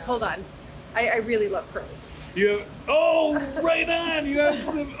 Hold on. I really love crows. Right on. You have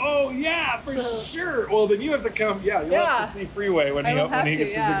some. Oh yeah, for sure. Well, then you have to come. Yeah, you'll have to see Freeway when he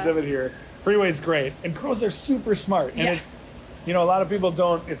gets his exhibit here. Freeway's great, and crows are super smart. And it's, a lot of people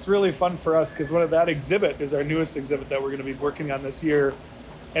don't. It's really fun for us because that exhibit is our newest exhibit that we're going to be working on this year.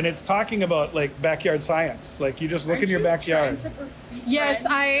 And it's talking about like backyard science. Like you just look in your backyard. Yes,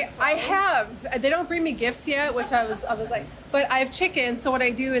 I have. They don't bring me gifts yet, which I was like, but I have chickens. So what I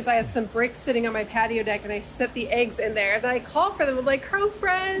do is I have some bricks sitting on my patio deck, and I set the eggs in there. Then I call for them. I'm like, crow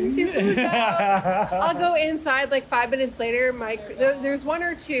friends, your food's out. I'll go inside like 5 minutes later. There's one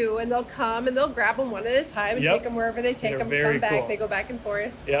or two, and they'll come and they'll grab them one at a time and take them wherever they take them. Come back. Cool. They go back and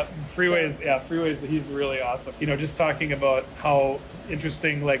forth. Yep, Freeway's. He's really awesome. Just talking about how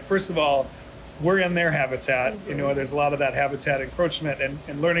interesting. Like first of all, we're in their habitat. Mm-hmm. There's a lot of that habitat encroachment,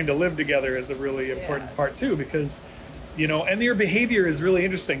 and learning to live together is a really important part too, because and your behavior is really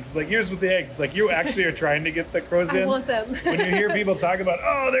interesting. Because like here's with the eggs, like you actually are trying to get the crows in. I want them. When you hear people talk about,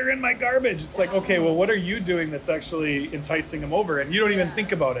 they're in my garbage, it's like, okay, well, what are you doing that's actually enticing them over? And you don't even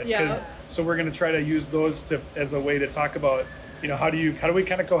think about it. So we're going to try to use those as a way to talk about, how do we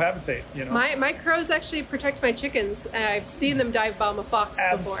kind of cohabitate? My crows actually protect my chickens. I've seen them dive bomb a fox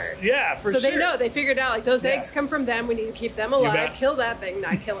before. Yeah, for sure. So they know. They figured out like those eggs come from them. We need to keep them alive. Kill that thing,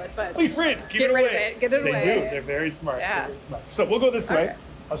 not kill it, but get rid of it. Get it away. They do. They're very smart. Yeah. Very smart. So we'll go this way.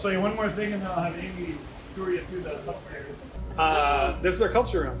 I'll show you one more thing, and then I'll have Amy tour you through the upstairs. This is our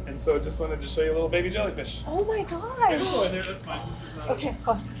culture room, and so just wanted to show you a little baby jellyfish. Oh my gosh! Go in there. That's fine. This is not. Okay.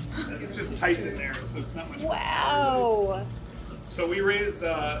 It's just tight in there, so it's not much. Wow. So we raise,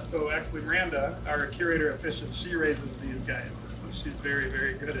 actually Miranda, our curator of fishes, she raises these guys. So she's very,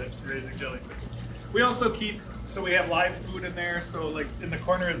 very good at raising jellyfish. We also we have live food in there. So like in the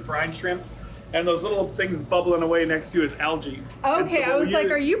corner is brine shrimp. And those little things bubbling away next to you is algae. Okay, I was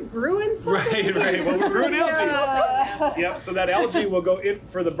like, are you brewing something? Right. Well, we're brewing algae. Yep, so that algae will go in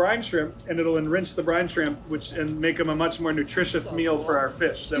for the brine shrimp, and it'll enrich the brine shrimp, and make them a much more nutritious meal for our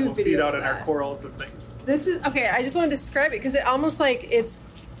fish that will feed out in our corals and things. This is, okay, I just want to describe it, because it almost like it's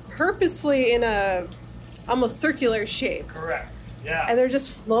purposefully in a almost circular shape. Correct, yeah. And they're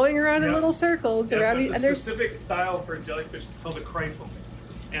just flowing around in little circles around you. It's a specific style for jellyfish. It's called a chrysal.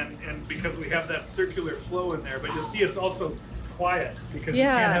 And because we have that circular flow in there, but you'll see it's also quiet because you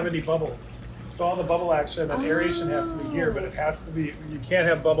can't have any bubbles. So all the bubble action and aeration has to be here, but it has to be, you can't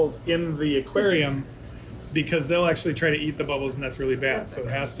have bubbles in the aquarium because they'll actually try to eat the bubbles, and that's really bad. So it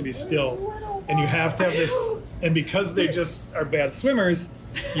has to be still. And you have to have this, and because they just are bad swimmers,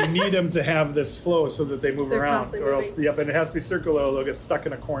 you need them to have this flow so that they move around, or else, and it has to be circular, or they'll get stuck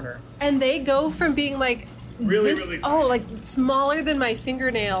in a corner. And they go from being like, really tiny. Like smaller than my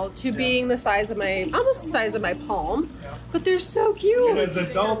fingernail to being the size of almost the size of my palm. Yeah. But they're so cute. And as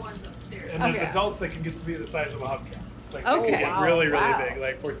adults, they can get to be the size of a hubcap. Like they can get really big,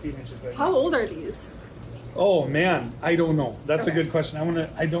 like 14 inches. How old are these? Oh man, I don't know. That's a good question.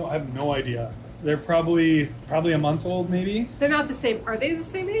 I have no idea. They're probably a month old, maybe. They're not the same. Are they the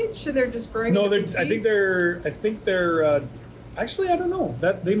same age? Or they're just growing? No, I think they're. Actually, I don't know.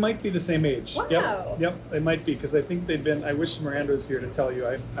 That they might be the same age. Wow. Yep, they might be, because I think they've been. I wish Miranda was here to tell you.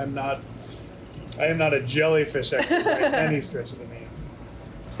 I am not a jellyfish expert by any stretch of the means.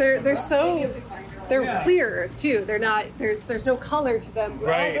 They're clear too. They're not. There's no color to them,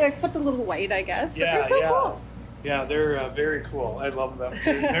 right? Except a little white, I guess. But they're so cool. Yeah, they're very cool. I love them.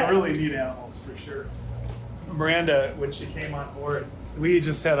 They're really neat animals for sure. Miranda, when she came on board, we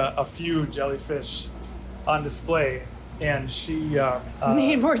just had a few jellyfish on display. and she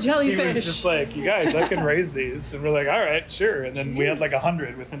Need more she jellyfish. was just like, you guys, I can raise these, and we're like, all right, sure. And then we had like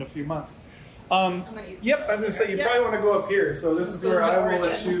 100 within a few months. Yep, I was gonna say you probably want to go up here. So this is where I will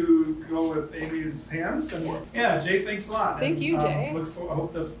let you go with Amy's hands. And yeah, Jay, thanks a lot. Thank you, Jay. I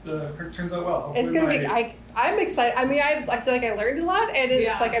hope this turns out well. It's Hopefully gonna be. I'm excited. I mean, I feel like I learned a lot, and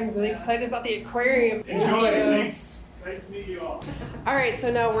it's like I'm really excited about the aquarium. Enjoy. Thanks. Nice to meet you all. All right,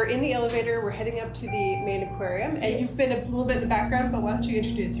 so now we're in the elevator. We're heading up to the main aquarium, and you've been a little bit in the background, but why don't you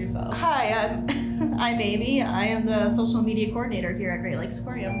introduce yourself? Hi, I'm Amy. I am the social media coordinator here at Great Lakes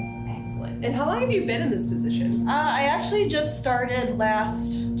Aquarium. Excellent. And how long have you been in this position? I actually just started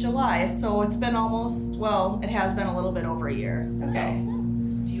last July, so it's been it has been a little bit over a year. Okay. So.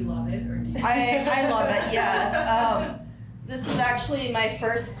 Do you love it or do you? I love it, yes. This is actually my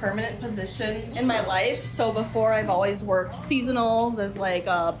first permanent position in my life. So before I've always worked seasonals as like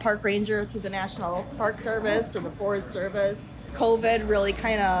a park ranger through the National Park Service or the Forest Service. COVID really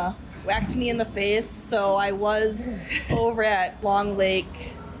kind of whacked me in the face. So I was over at Long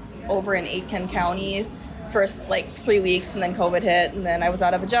Lake over in Aitken County for like 3 weeks, and then COVID hit, and then I was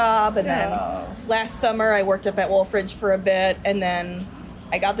out of a job, and then last summer I worked up at Wolfridge for a bit, and then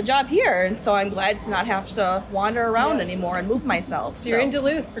I got the job here, and so I'm glad to not have to wander around anymore and move myself. So you're in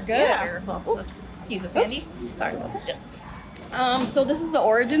Duluth for good. Yeah. Or- Oops. Excuse us, Andy. Sorry. So this is the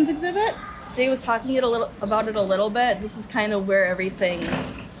Origins exhibit. Jay was talking about it a little bit. This is kind of where everything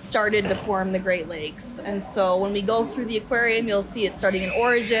started to form the Great Lakes. And so when we go through the aquarium, you'll see it starting in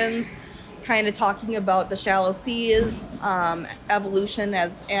Origins, kind of talking about the shallow seas, evolution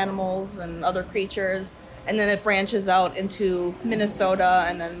as animals and other creatures, and then it branches out into Minnesota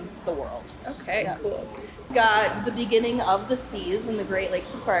and then the world. Okay, Yeah. cool. Got the beginning of the seas in the Great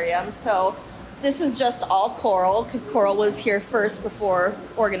Lakes Aquarium. So this is just all coral, because coral was here first before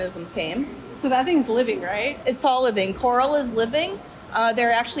organisms came. So that thing's living, right? It's all living. Coral is living.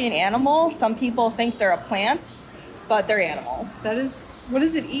 They're actually an animal. Some people think they're a plant, but they're animals. That is. What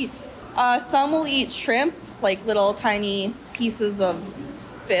does it eat? Some will eat shrimp, like little tiny pieces of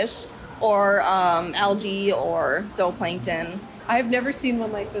fish, or algae or zooplankton. I've never seen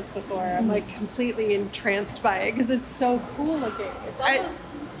one like this before. I'm like completely entranced by it because it's so cool looking.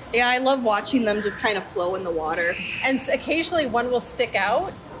 I love watching them just kind of flow in the water. And occasionally one will stick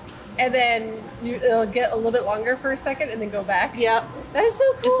out, and then it'll get a little bit longer for a second, and then go back. Yep. That is so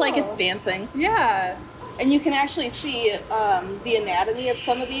cool. It's like it's dancing. Yeah. And you can actually see the anatomy of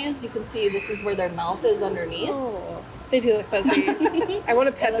some of these. You can see this is where their mouth is underneath. Oh, they do look fuzzy. I want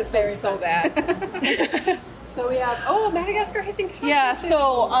to pet this one so bad. So we have Madagascar hissing cockroaches. Yeah,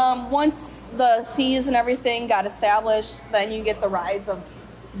 so once the seas and everything got established, then you get the rise of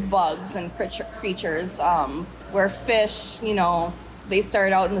bugs and creatures, where fish, they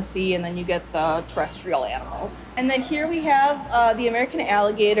start out in the sea, and then you get the terrestrial animals. And then here we have the American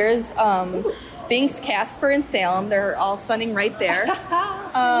alligators, Binks, Casper, and Salem. They're all sunning right there.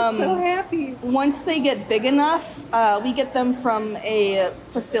 I'm so happy. Once they get big enough, we get them from a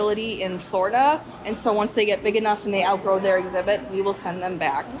facility in Florida, and so once they get big enough and they outgrow their exhibit, we will send them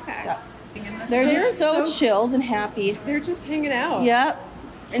back. Okay. Yeah. They're just so chilled and happy. They're just hanging out. Yep.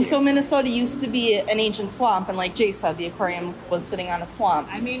 And so Minnesota used to be an ancient swamp, and like Jay said, the aquarium was sitting on a swamp.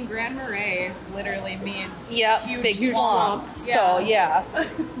 I mean, Grand Marais literally means Yep, big swamp. So yeah.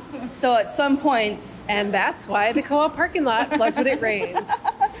 So at some points, And that's why the co-op parking lot floods when it rains.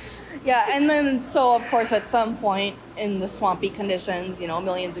 yeah, and then so of course at some point in the swampy conditions,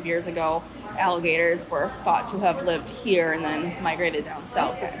 millions of years ago, alligators were thought to have lived here and then migrated down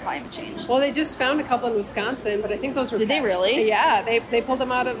south because of climate change. Well, they just found a couple in Wisconsin, but I think those were Did they pets. really? Yeah, they pulled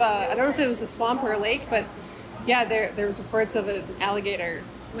them out of I don't know if it was a swamp or a lake, but yeah, there was reports of an alligator.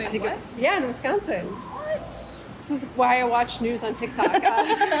 Wait, I think what? Yeah, in Wisconsin. What? This is why I watch news on TikTok.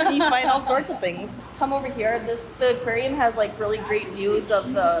 You find all sorts of things. Come over here. The aquarium has like really great views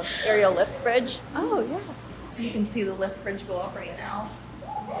of the aerial lift bridge. Oh yeah. You can see the lift bridge go up right now.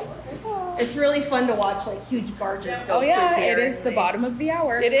 It's really fun to watch like huge barges go Oh yeah, through here. it is the bottom of the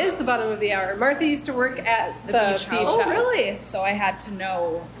hour. It is the bottom of the hour. Martha used to work at the beach house. Oh, really? So I had to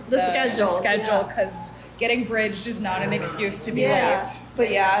know The schedule, yeah. because getting bridged is not an excuse to be Yeah. late.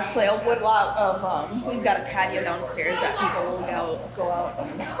 But yeah, it's like a lot of we've got a patio downstairs that people will go out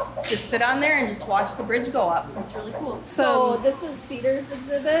and just sit on there and just watch the bridge go up. It's really cool. So this is Cedar's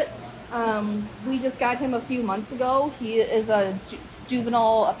exhibit. We just got him a few months ago. He is a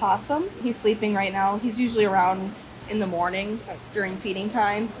juvenile opossum. He's sleeping right now. He's usually around in the morning during feeding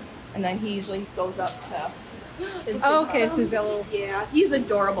time, and then he usually goes up to his big Oh, okay, son. so he's got a little. Yeah, he's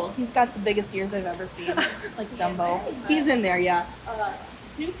adorable. He's got the biggest ears I've ever seen. Like Dumbo. He's in there, yeah.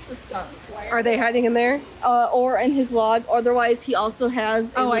 Snoop's the skunk. Are they hiding in there? Or in his log. Otherwise, he also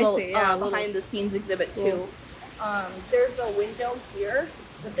has a Oh, I little, see. Yeah, a little- behind the scenes exhibit too. There's a window here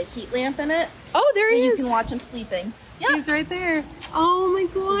with a heat lamp in it. Oh, there he You is. can watch him sleeping. Yeah. He's right there. Oh my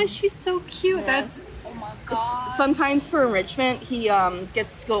gosh, she's so cute. Yeah. That's Oh my god. Sometimes for enrichment, he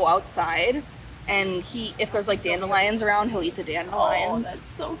gets to go outside, and if there's like dandelions around, he'll eat the dandelions. that's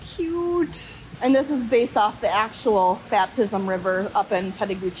so cute. And this is based off the actual baptism river up in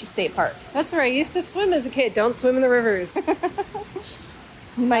Tateguchi State Park. That's where I used to swim as a kid. Don't swim in the rivers.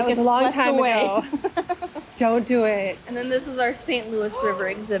 You might That was get a long swept time away. ago. Don't do it. And then this is our St. Louis River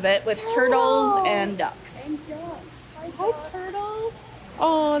exhibit with turtles and ducks. Hi, turtles.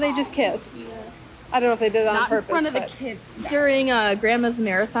 Oh, they just kissed. I don't know if they did it on Not purpose. in front of the but- kids. During Grandma's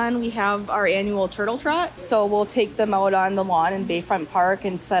Marathon, we have our annual turtle trot. So we'll take them out on the lawn in Bayfront Park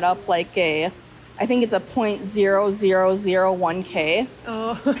and set up like I think it's a .0001K.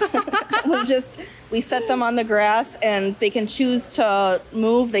 Oh. We set them on the grass, and they can choose to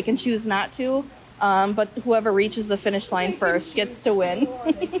move, they can choose not to. But whoever reaches the finish line first gets to win.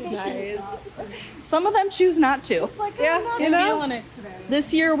 Nice. Some of them choose not to. Yeah, you know. Feeling it today.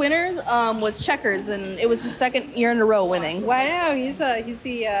 This year winners was Checkers, and it was his second year in a row winning. Wow, he's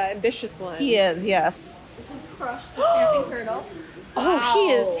the ambitious one. He is, yes. This is Crush, the snapping turtle. Oh,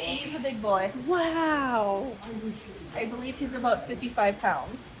 he is. He's a big boy. Wow. I believe he's about 55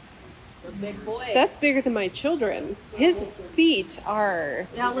 pounds. It's a big boy. That's bigger than my children. His feet are.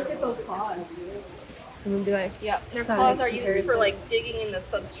 Yeah, look at those claws. I'm gonna be like, Yeah, their size claws are used for comparison. like digging in the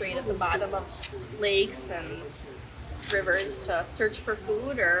substrate at the bottom of lakes and rivers to search for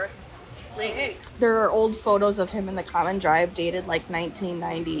food or lay eggs. There are old photos of him in the Common Drive dated like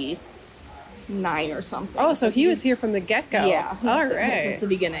 1999 or something. Oh, so he was here from the get-go. Yeah, he's All been here right. since the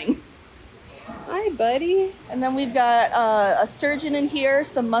beginning. Hi, buddy. And then we've got a sturgeon in here,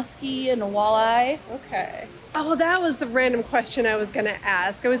 some muskie, and a walleye. Okay. Oh, that was the random question I was gonna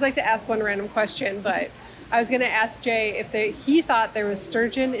ask. I always like to ask one random question, but I was gonna ask Jay if he thought there was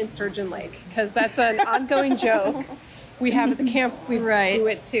sturgeon in Sturgeon Lake, because that's an ongoing joke we have at the camp we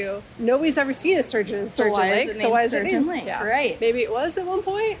went to. Nobody's ever seen a sturgeon in Sturgeon why is Lake, it so named why is it Sturgeon named? Lake? Yeah. Right. Maybe it was at one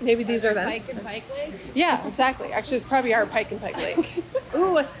point. Maybe these are them. Pike and Pike Lake. Yeah, exactly. Actually, it's probably our Pike and Pike Lake.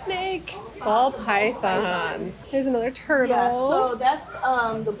 Ooh, a snake. Ball python. Here's another turtle. Yeah, so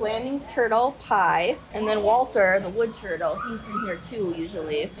that's the Blandings turtle, Pie, and then Walter, the wood turtle. He's in here too,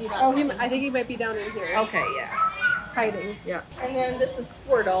 usually. Oh, I think he might be down in here. Okay, yeah. Hiding. Yeah. And then this is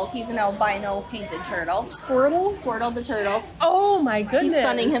Squirtle. He's an albino painted turtle. Squirtle? Squirtle the turtle. Oh my goodness. He's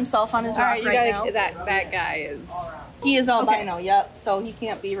sunning himself on his All rock right, you right gotta, now. that guy is. He is albino, yep. So he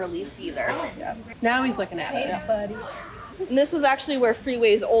can't be released either. Yep. Now he's looking at us. Buddy. And this is actually where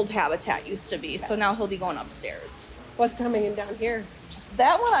Freeway's old habitat used to be. So now he'll be going upstairs. What's coming in down here? Just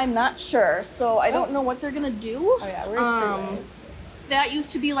that one, I'm not sure. So I don't know what they're gonna do. Oh yeah, where's Freeway? That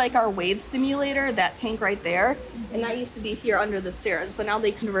used to be like our wave simulator, that tank right there, and that used to be here under the stairs. But now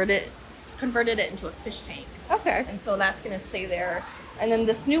they converted it into a fish tank, Okay. and so that's gonna stay there. And then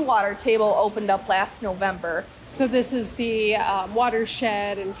this new water table opened up last November. So this is the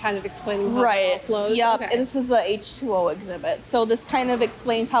watershed and kind of explaining how it all flows. Yep. Okay. And this is the H2O exhibit. So this kind of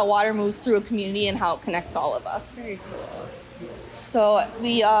explains how water moves through a community and how it connects all of us. Very cool. So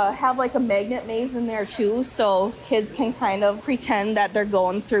we have like a magnet maze in there too, so kids can kind of pretend that they're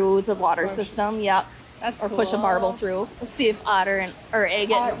going through the water system. Yep. That's or cool. push a marble through. Let's see if Otter or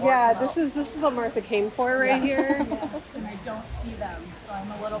Agate. and Orc yeah, come this out. is what Martha came for right here. Yes, and I don't see them, so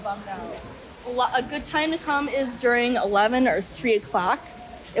I'm a little bummed out. A good time to come is during 11 or 3 o'clock.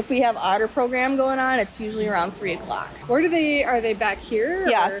 If we have Otter program going on, it's usually around 3 o'clock. Are they back here?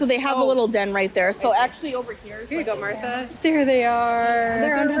 Yeah, or- so they have a Oh, little den right there. So I see. actually over here. Here you go, Martha. There they are.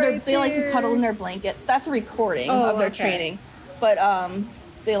 They're under their. right They like to there. cuddle in their blankets. That's a recording Oh, of their okay. training, but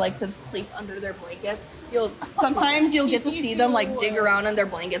they like to sleep under their blankets. Sometimes you'll get to see them like dig around in their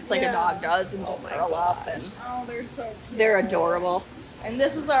blankets like a dog does and just curl up, and Oh, they're so cute. they're adorable. And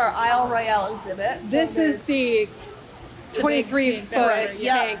this is our Isle Royale exhibit. This is the 23-foot Right,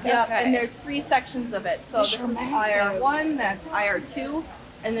 tank. Yep, Okay. and there's 3 sections of it. So this Fish is are massive. IR1, that's IR2,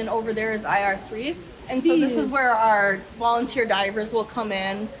 and then over there is IR3. And so this is These- where our volunteer divers will come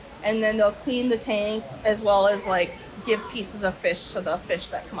in, and then they'll clean the tank as well as like give pieces of fish to the fish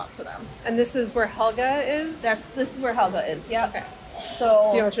that come up to them. And this is where Helga is? This is where Helga is. Yep. Okay. So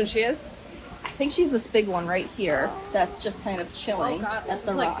Do you know which one she is? I think she's this big one right here. That's just kind of Oh chilling god, this at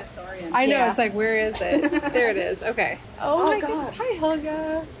the is like rock. disorienting. I know, Yeah. it's like, where is it? There it is. Okay. Oh, my God. goodness. Hi,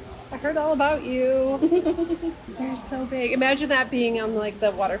 Helga. I heard all about you. They're so big. Imagine that being on like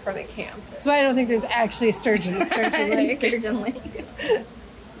the waterfront at camp. That's why I don't think there's actually a sturgeon in Sturgeon Lake. Sturgeon Lake.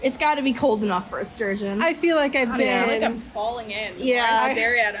 It's got to be cold enough for a sturgeon. I feel like I've I feel like I'm been. falling in. Yeah. I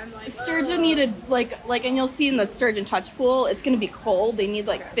stare at him like Sturgeon needed like, and you'll see in the sturgeon touch pool, it's gonna be cold. They need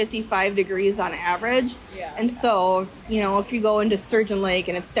like 55 degrees on average. Yeah. And so, if you go into Sturgeon Lake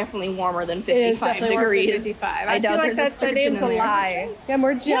and it's definitely warmer than It is 55 definitely warmer than degrees. 55. I I feel doubt like there's a that name's a sturgeon in there. lie. Yeah,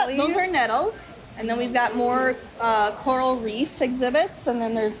 more Yeah, jellies. those are nettles. And then we've got more coral reef exhibits, and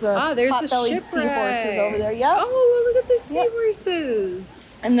then there's the there's the pot-bellied shipwreck seahorses over there. Yep. Oh, look at the Yep. seahorses.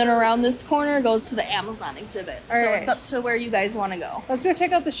 And then around this corner goes to the Amazon exhibit. All so right. it's up to where you guys want to go. Let's go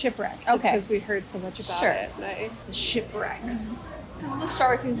check out the shipwreck, just Okay. because we heard so much about Sure. it. Right? The shipwrecks. This is the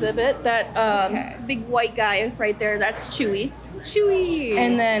shark exhibit. That Okay. big white guy right there, that's Chewy. Chewy.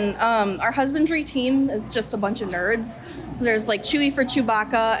 And then our husbandry team is just a bunch of nerds. There's like Chewy for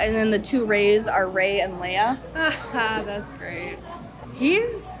Chewbacca, and then the two Rays are Ray and Leia. That's great.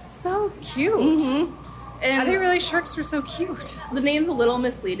 He's so cute. Mm-hmm. I And didn't realize sharks were so cute. the name's a little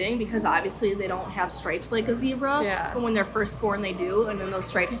misleading because obviously they don't have stripes like a zebra. Yeah. But when they're first born, they do, and then those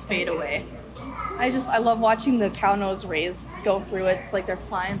stripes fade away. I love watching the cow-nosed rays go through it. It's like they're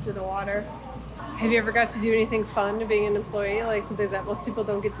flying through the water. Have you ever got to do anything fun being an employee, like something that most people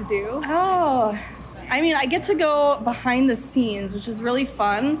don't get to do? Oh, I mean, I get to go behind the scenes, which is really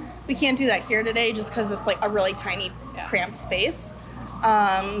fun. We can't do that here today just because it's like a really tiny, cramped space.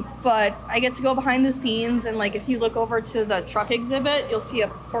 But I get to go behind the scenes, and like if you look over to the truck exhibit, you'll see a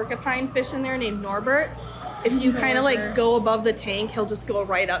porcupine fish in there named Norbert. If you kind of like go above the tank, he'll just go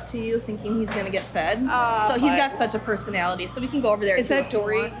right up to you, thinking he's gonna get fed. So he's got such a personality. So we can go over there. Is too that if you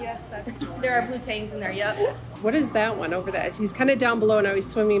Dory? want. Yes, that's Dory. There are blue tangs in there. Yep. What is that one over there? He's kind of down below, now he's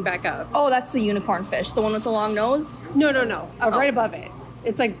swimming back up. Oh, that's the unicorn fish, the one with the long nose. No. Right above it.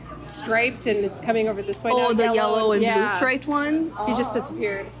 It's like striped and it's coming over this way now. Oh, the yellow and blue Yeah. striped one. He just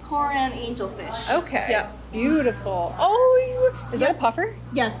disappeared. Coran angelfish. Okay. Yep. Beautiful. Is that a puffer?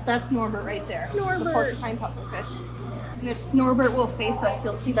 Yes, that's Norbert right there. Norbert. The porcupine pufferfish. And if Norbert will face us,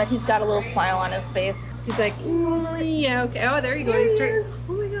 you'll see that he's got a little smile on his face. He's like, yeah, okay. Oh, there you go. There He's he turning. is.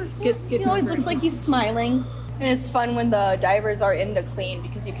 Oh my god. Get He always Norbert. looks like he's smiling. And it's fun when the divers are in to clean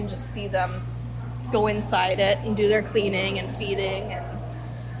because you can just see them go inside it and do their cleaning and feeding. And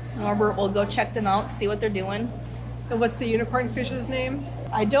Norbert will go check them out, see what they're doing. And what's the unicorn fish's name?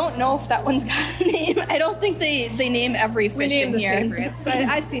 I don't know if that one's got a name. I don't think they name every fish We name in the here. favorites.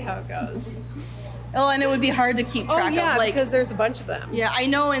 I see how it goes. Oh, and it would be hard to keep track Oh yeah, of. Like, because there's a bunch of them. yeah, I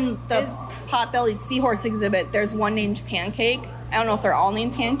know in the pot-bellied seahorse exhibit, there's one named Pancake. I don't know if they're all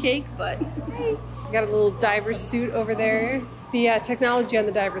named Pancake, but Got a little diver suit over there. The technology on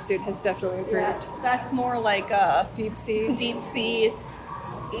the diver suit has definitely improved. that's more like a Deep sea. deep sea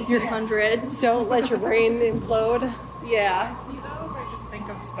 1800s. Don't let your brain implode. Yeah. see those, I just think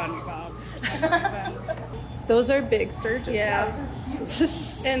of SpongeBob for some reason. Those are big sturgeons. Yeah.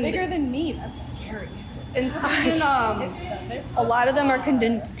 And Bigger than me, that's scary. and sturgeon, a lot of them are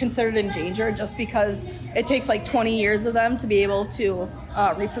considered endangered just because it takes like 20 years of them to be able to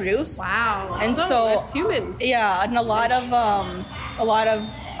reproduce. Wow. And so that's human. Yeah, and a lot of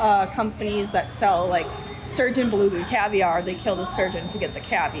companies that sell like sturgeon, beluga, caviar, they kill the sturgeon to get the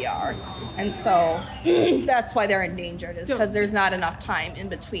caviar, and so that's why they're endangered. Is because there's not enough time in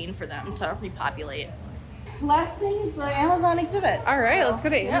between for them to repopulate. Last thing is the Amazon exhibit. All right, So, let's go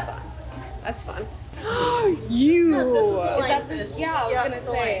to yeah. Amazon. That's fun. You. Is that This- yeah, I was Yeah, gonna the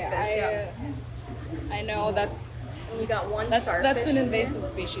say, lionfish, I know that's And you got one that's starfish an in there. invasive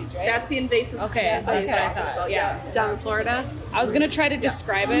species, right? That's the invasive Okay, species. that's what I talking thought, about, yeah. Down in Florida. I was gonna try to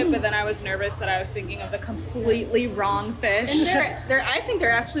describe it, but then I was nervous that I was thinking of the completely wrong fish. And they're I think they're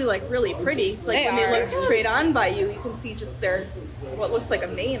actually like really pretty. It's like They when are. they look straight on by you, you can see just their what looks like a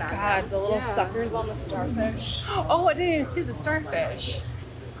mane on God, them. the little suckers on the starfish. Oh, I didn't even see the starfish. And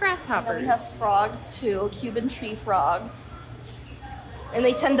Grasshoppers. we have frogs too, Cuban tree frogs. And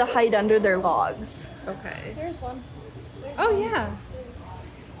they tend to hide under their logs. Okay. There's one. Oh yeah.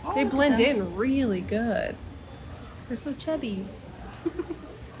 They blend in really good. They're so chubby.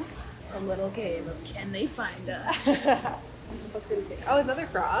 It's a little game of can they find us? What's in here? Oh, another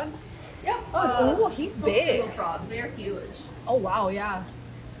frog. Yep. Oh, he's big. Frog. They're huge. Oh wow, yeah.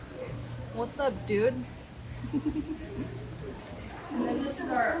 What's up, dude? And then this is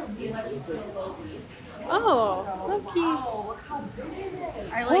the electric Loki. Oh, Loki.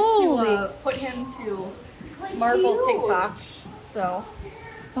 I like Holy. to put him to Marvel Cute. TikToks. So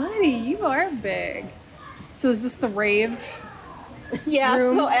Buddy, you are big. So is this the rave? yeah,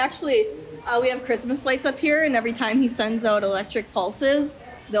 room. so actually, we have Christmas lights up here, and every time he sends out electric pulses,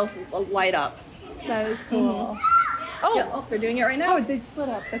 they'll light up. That is cool. Oh, they're doing it right now. Oh, they just lit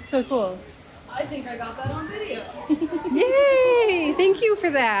up. That's so cool. I think I got that on video. Yay! Thank you for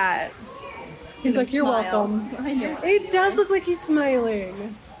that. He's like, you're Smile. welcome. I know. It does look like he's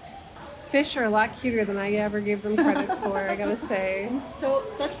smiling. Fish are a lot cuter than I ever gave them credit for, I gotta say. So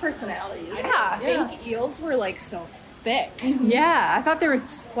such personalities. I didn't think eels were like so thick. Yeah, I thought they were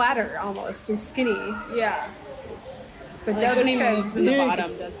flatter almost and skinny. Yeah. But Like no, when this he guy's moves in the big.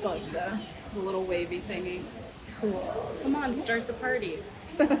 bottom, does like the little wavy thingy. Cool. Come on, start the party.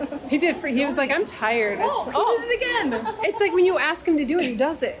 He did. He was like, I'm tired. Oh, he did it again. It's like when you ask him to do it, he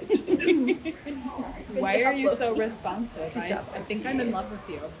does it. Why are you so responsive? job. I think I'm in love with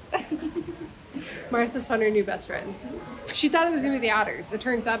you. Martha's found her new best friend. She thought it was gonna be the otters. It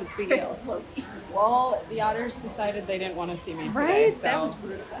turns out it's the eel. Well, the otters decided they didn't want to see me today, Right? so That was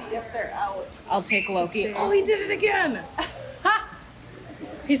brutal. See if they're out. I'll take Loki. see. Oh, he did it again.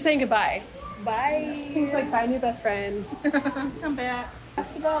 He's saying goodbye. Bye. He's like, bye, new best friend. Come back.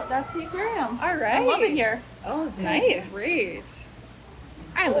 That's the aquarium. All right. I love it here. Oh, it's nice. Great.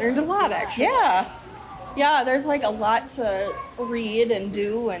 I learned a lot, actually. Yeah. Yeah, there's like a lot to read and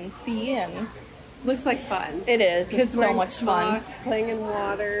do and see, and Looks like fun. it is. Kids It's so wearing much fun. smocks, playing in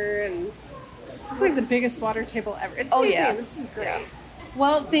water, and it's like the biggest water table ever. It's Oh, amazing. yes. This is great. Yeah.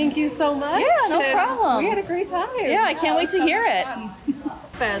 Well, thank you so much. Yeah, no and problem. We had a great time. Yeah, I can't wait to so hear much it. fun.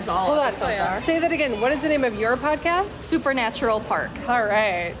 As all Hold on. episodes are. Say that again. What is the name of your podcast? Supernatural Park. All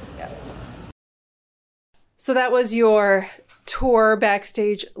right. So that was your tour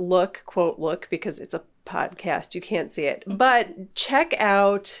backstage look, quote look, because it's a podcast. You can't see it. But check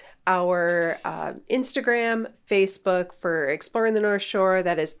out our Instagram, Facebook for Exploring the North Shore.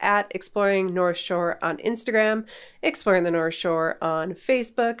 That is at Exploring North Shore on Instagram, Exploring the North Shore on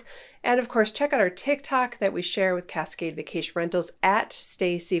Facebook. And of course, check out our TikTok that we share with Cascade Vacation Rentals at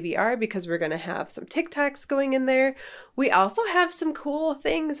StayCVR, because we're going to have some TikToks going in there. We also have some cool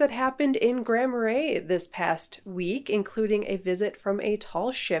things that happened in Grand Marais this past week, including a visit from a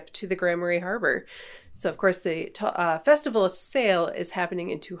tall ship to the Grand Marais Harbor. So, of course, the Festival of Sail is happening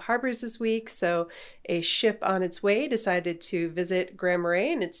in two harbors this week. So a ship on its way decided to visit Grand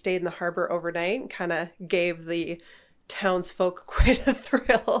Marais, and it stayed in the harbor overnight and kind of gave the townsfolk quite a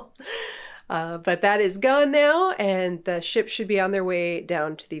thrill. But that is gone now, and the ship should be on their way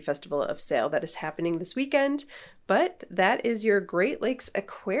down to the Festival of Sail that is happening this weekend. But that is your Great Lakes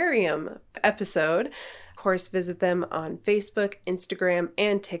Aquarium episode. Of course, visit them on Facebook, Instagram,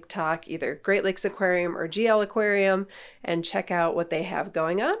 and TikTok, either Great Lakes Aquarium or GL Aquarium, and check out what they have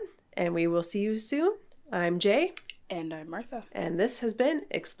going on. And we will see you soon. I'm Jay. And I'm Martha. And this has been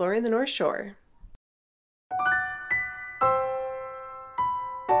Exploring the North Shore.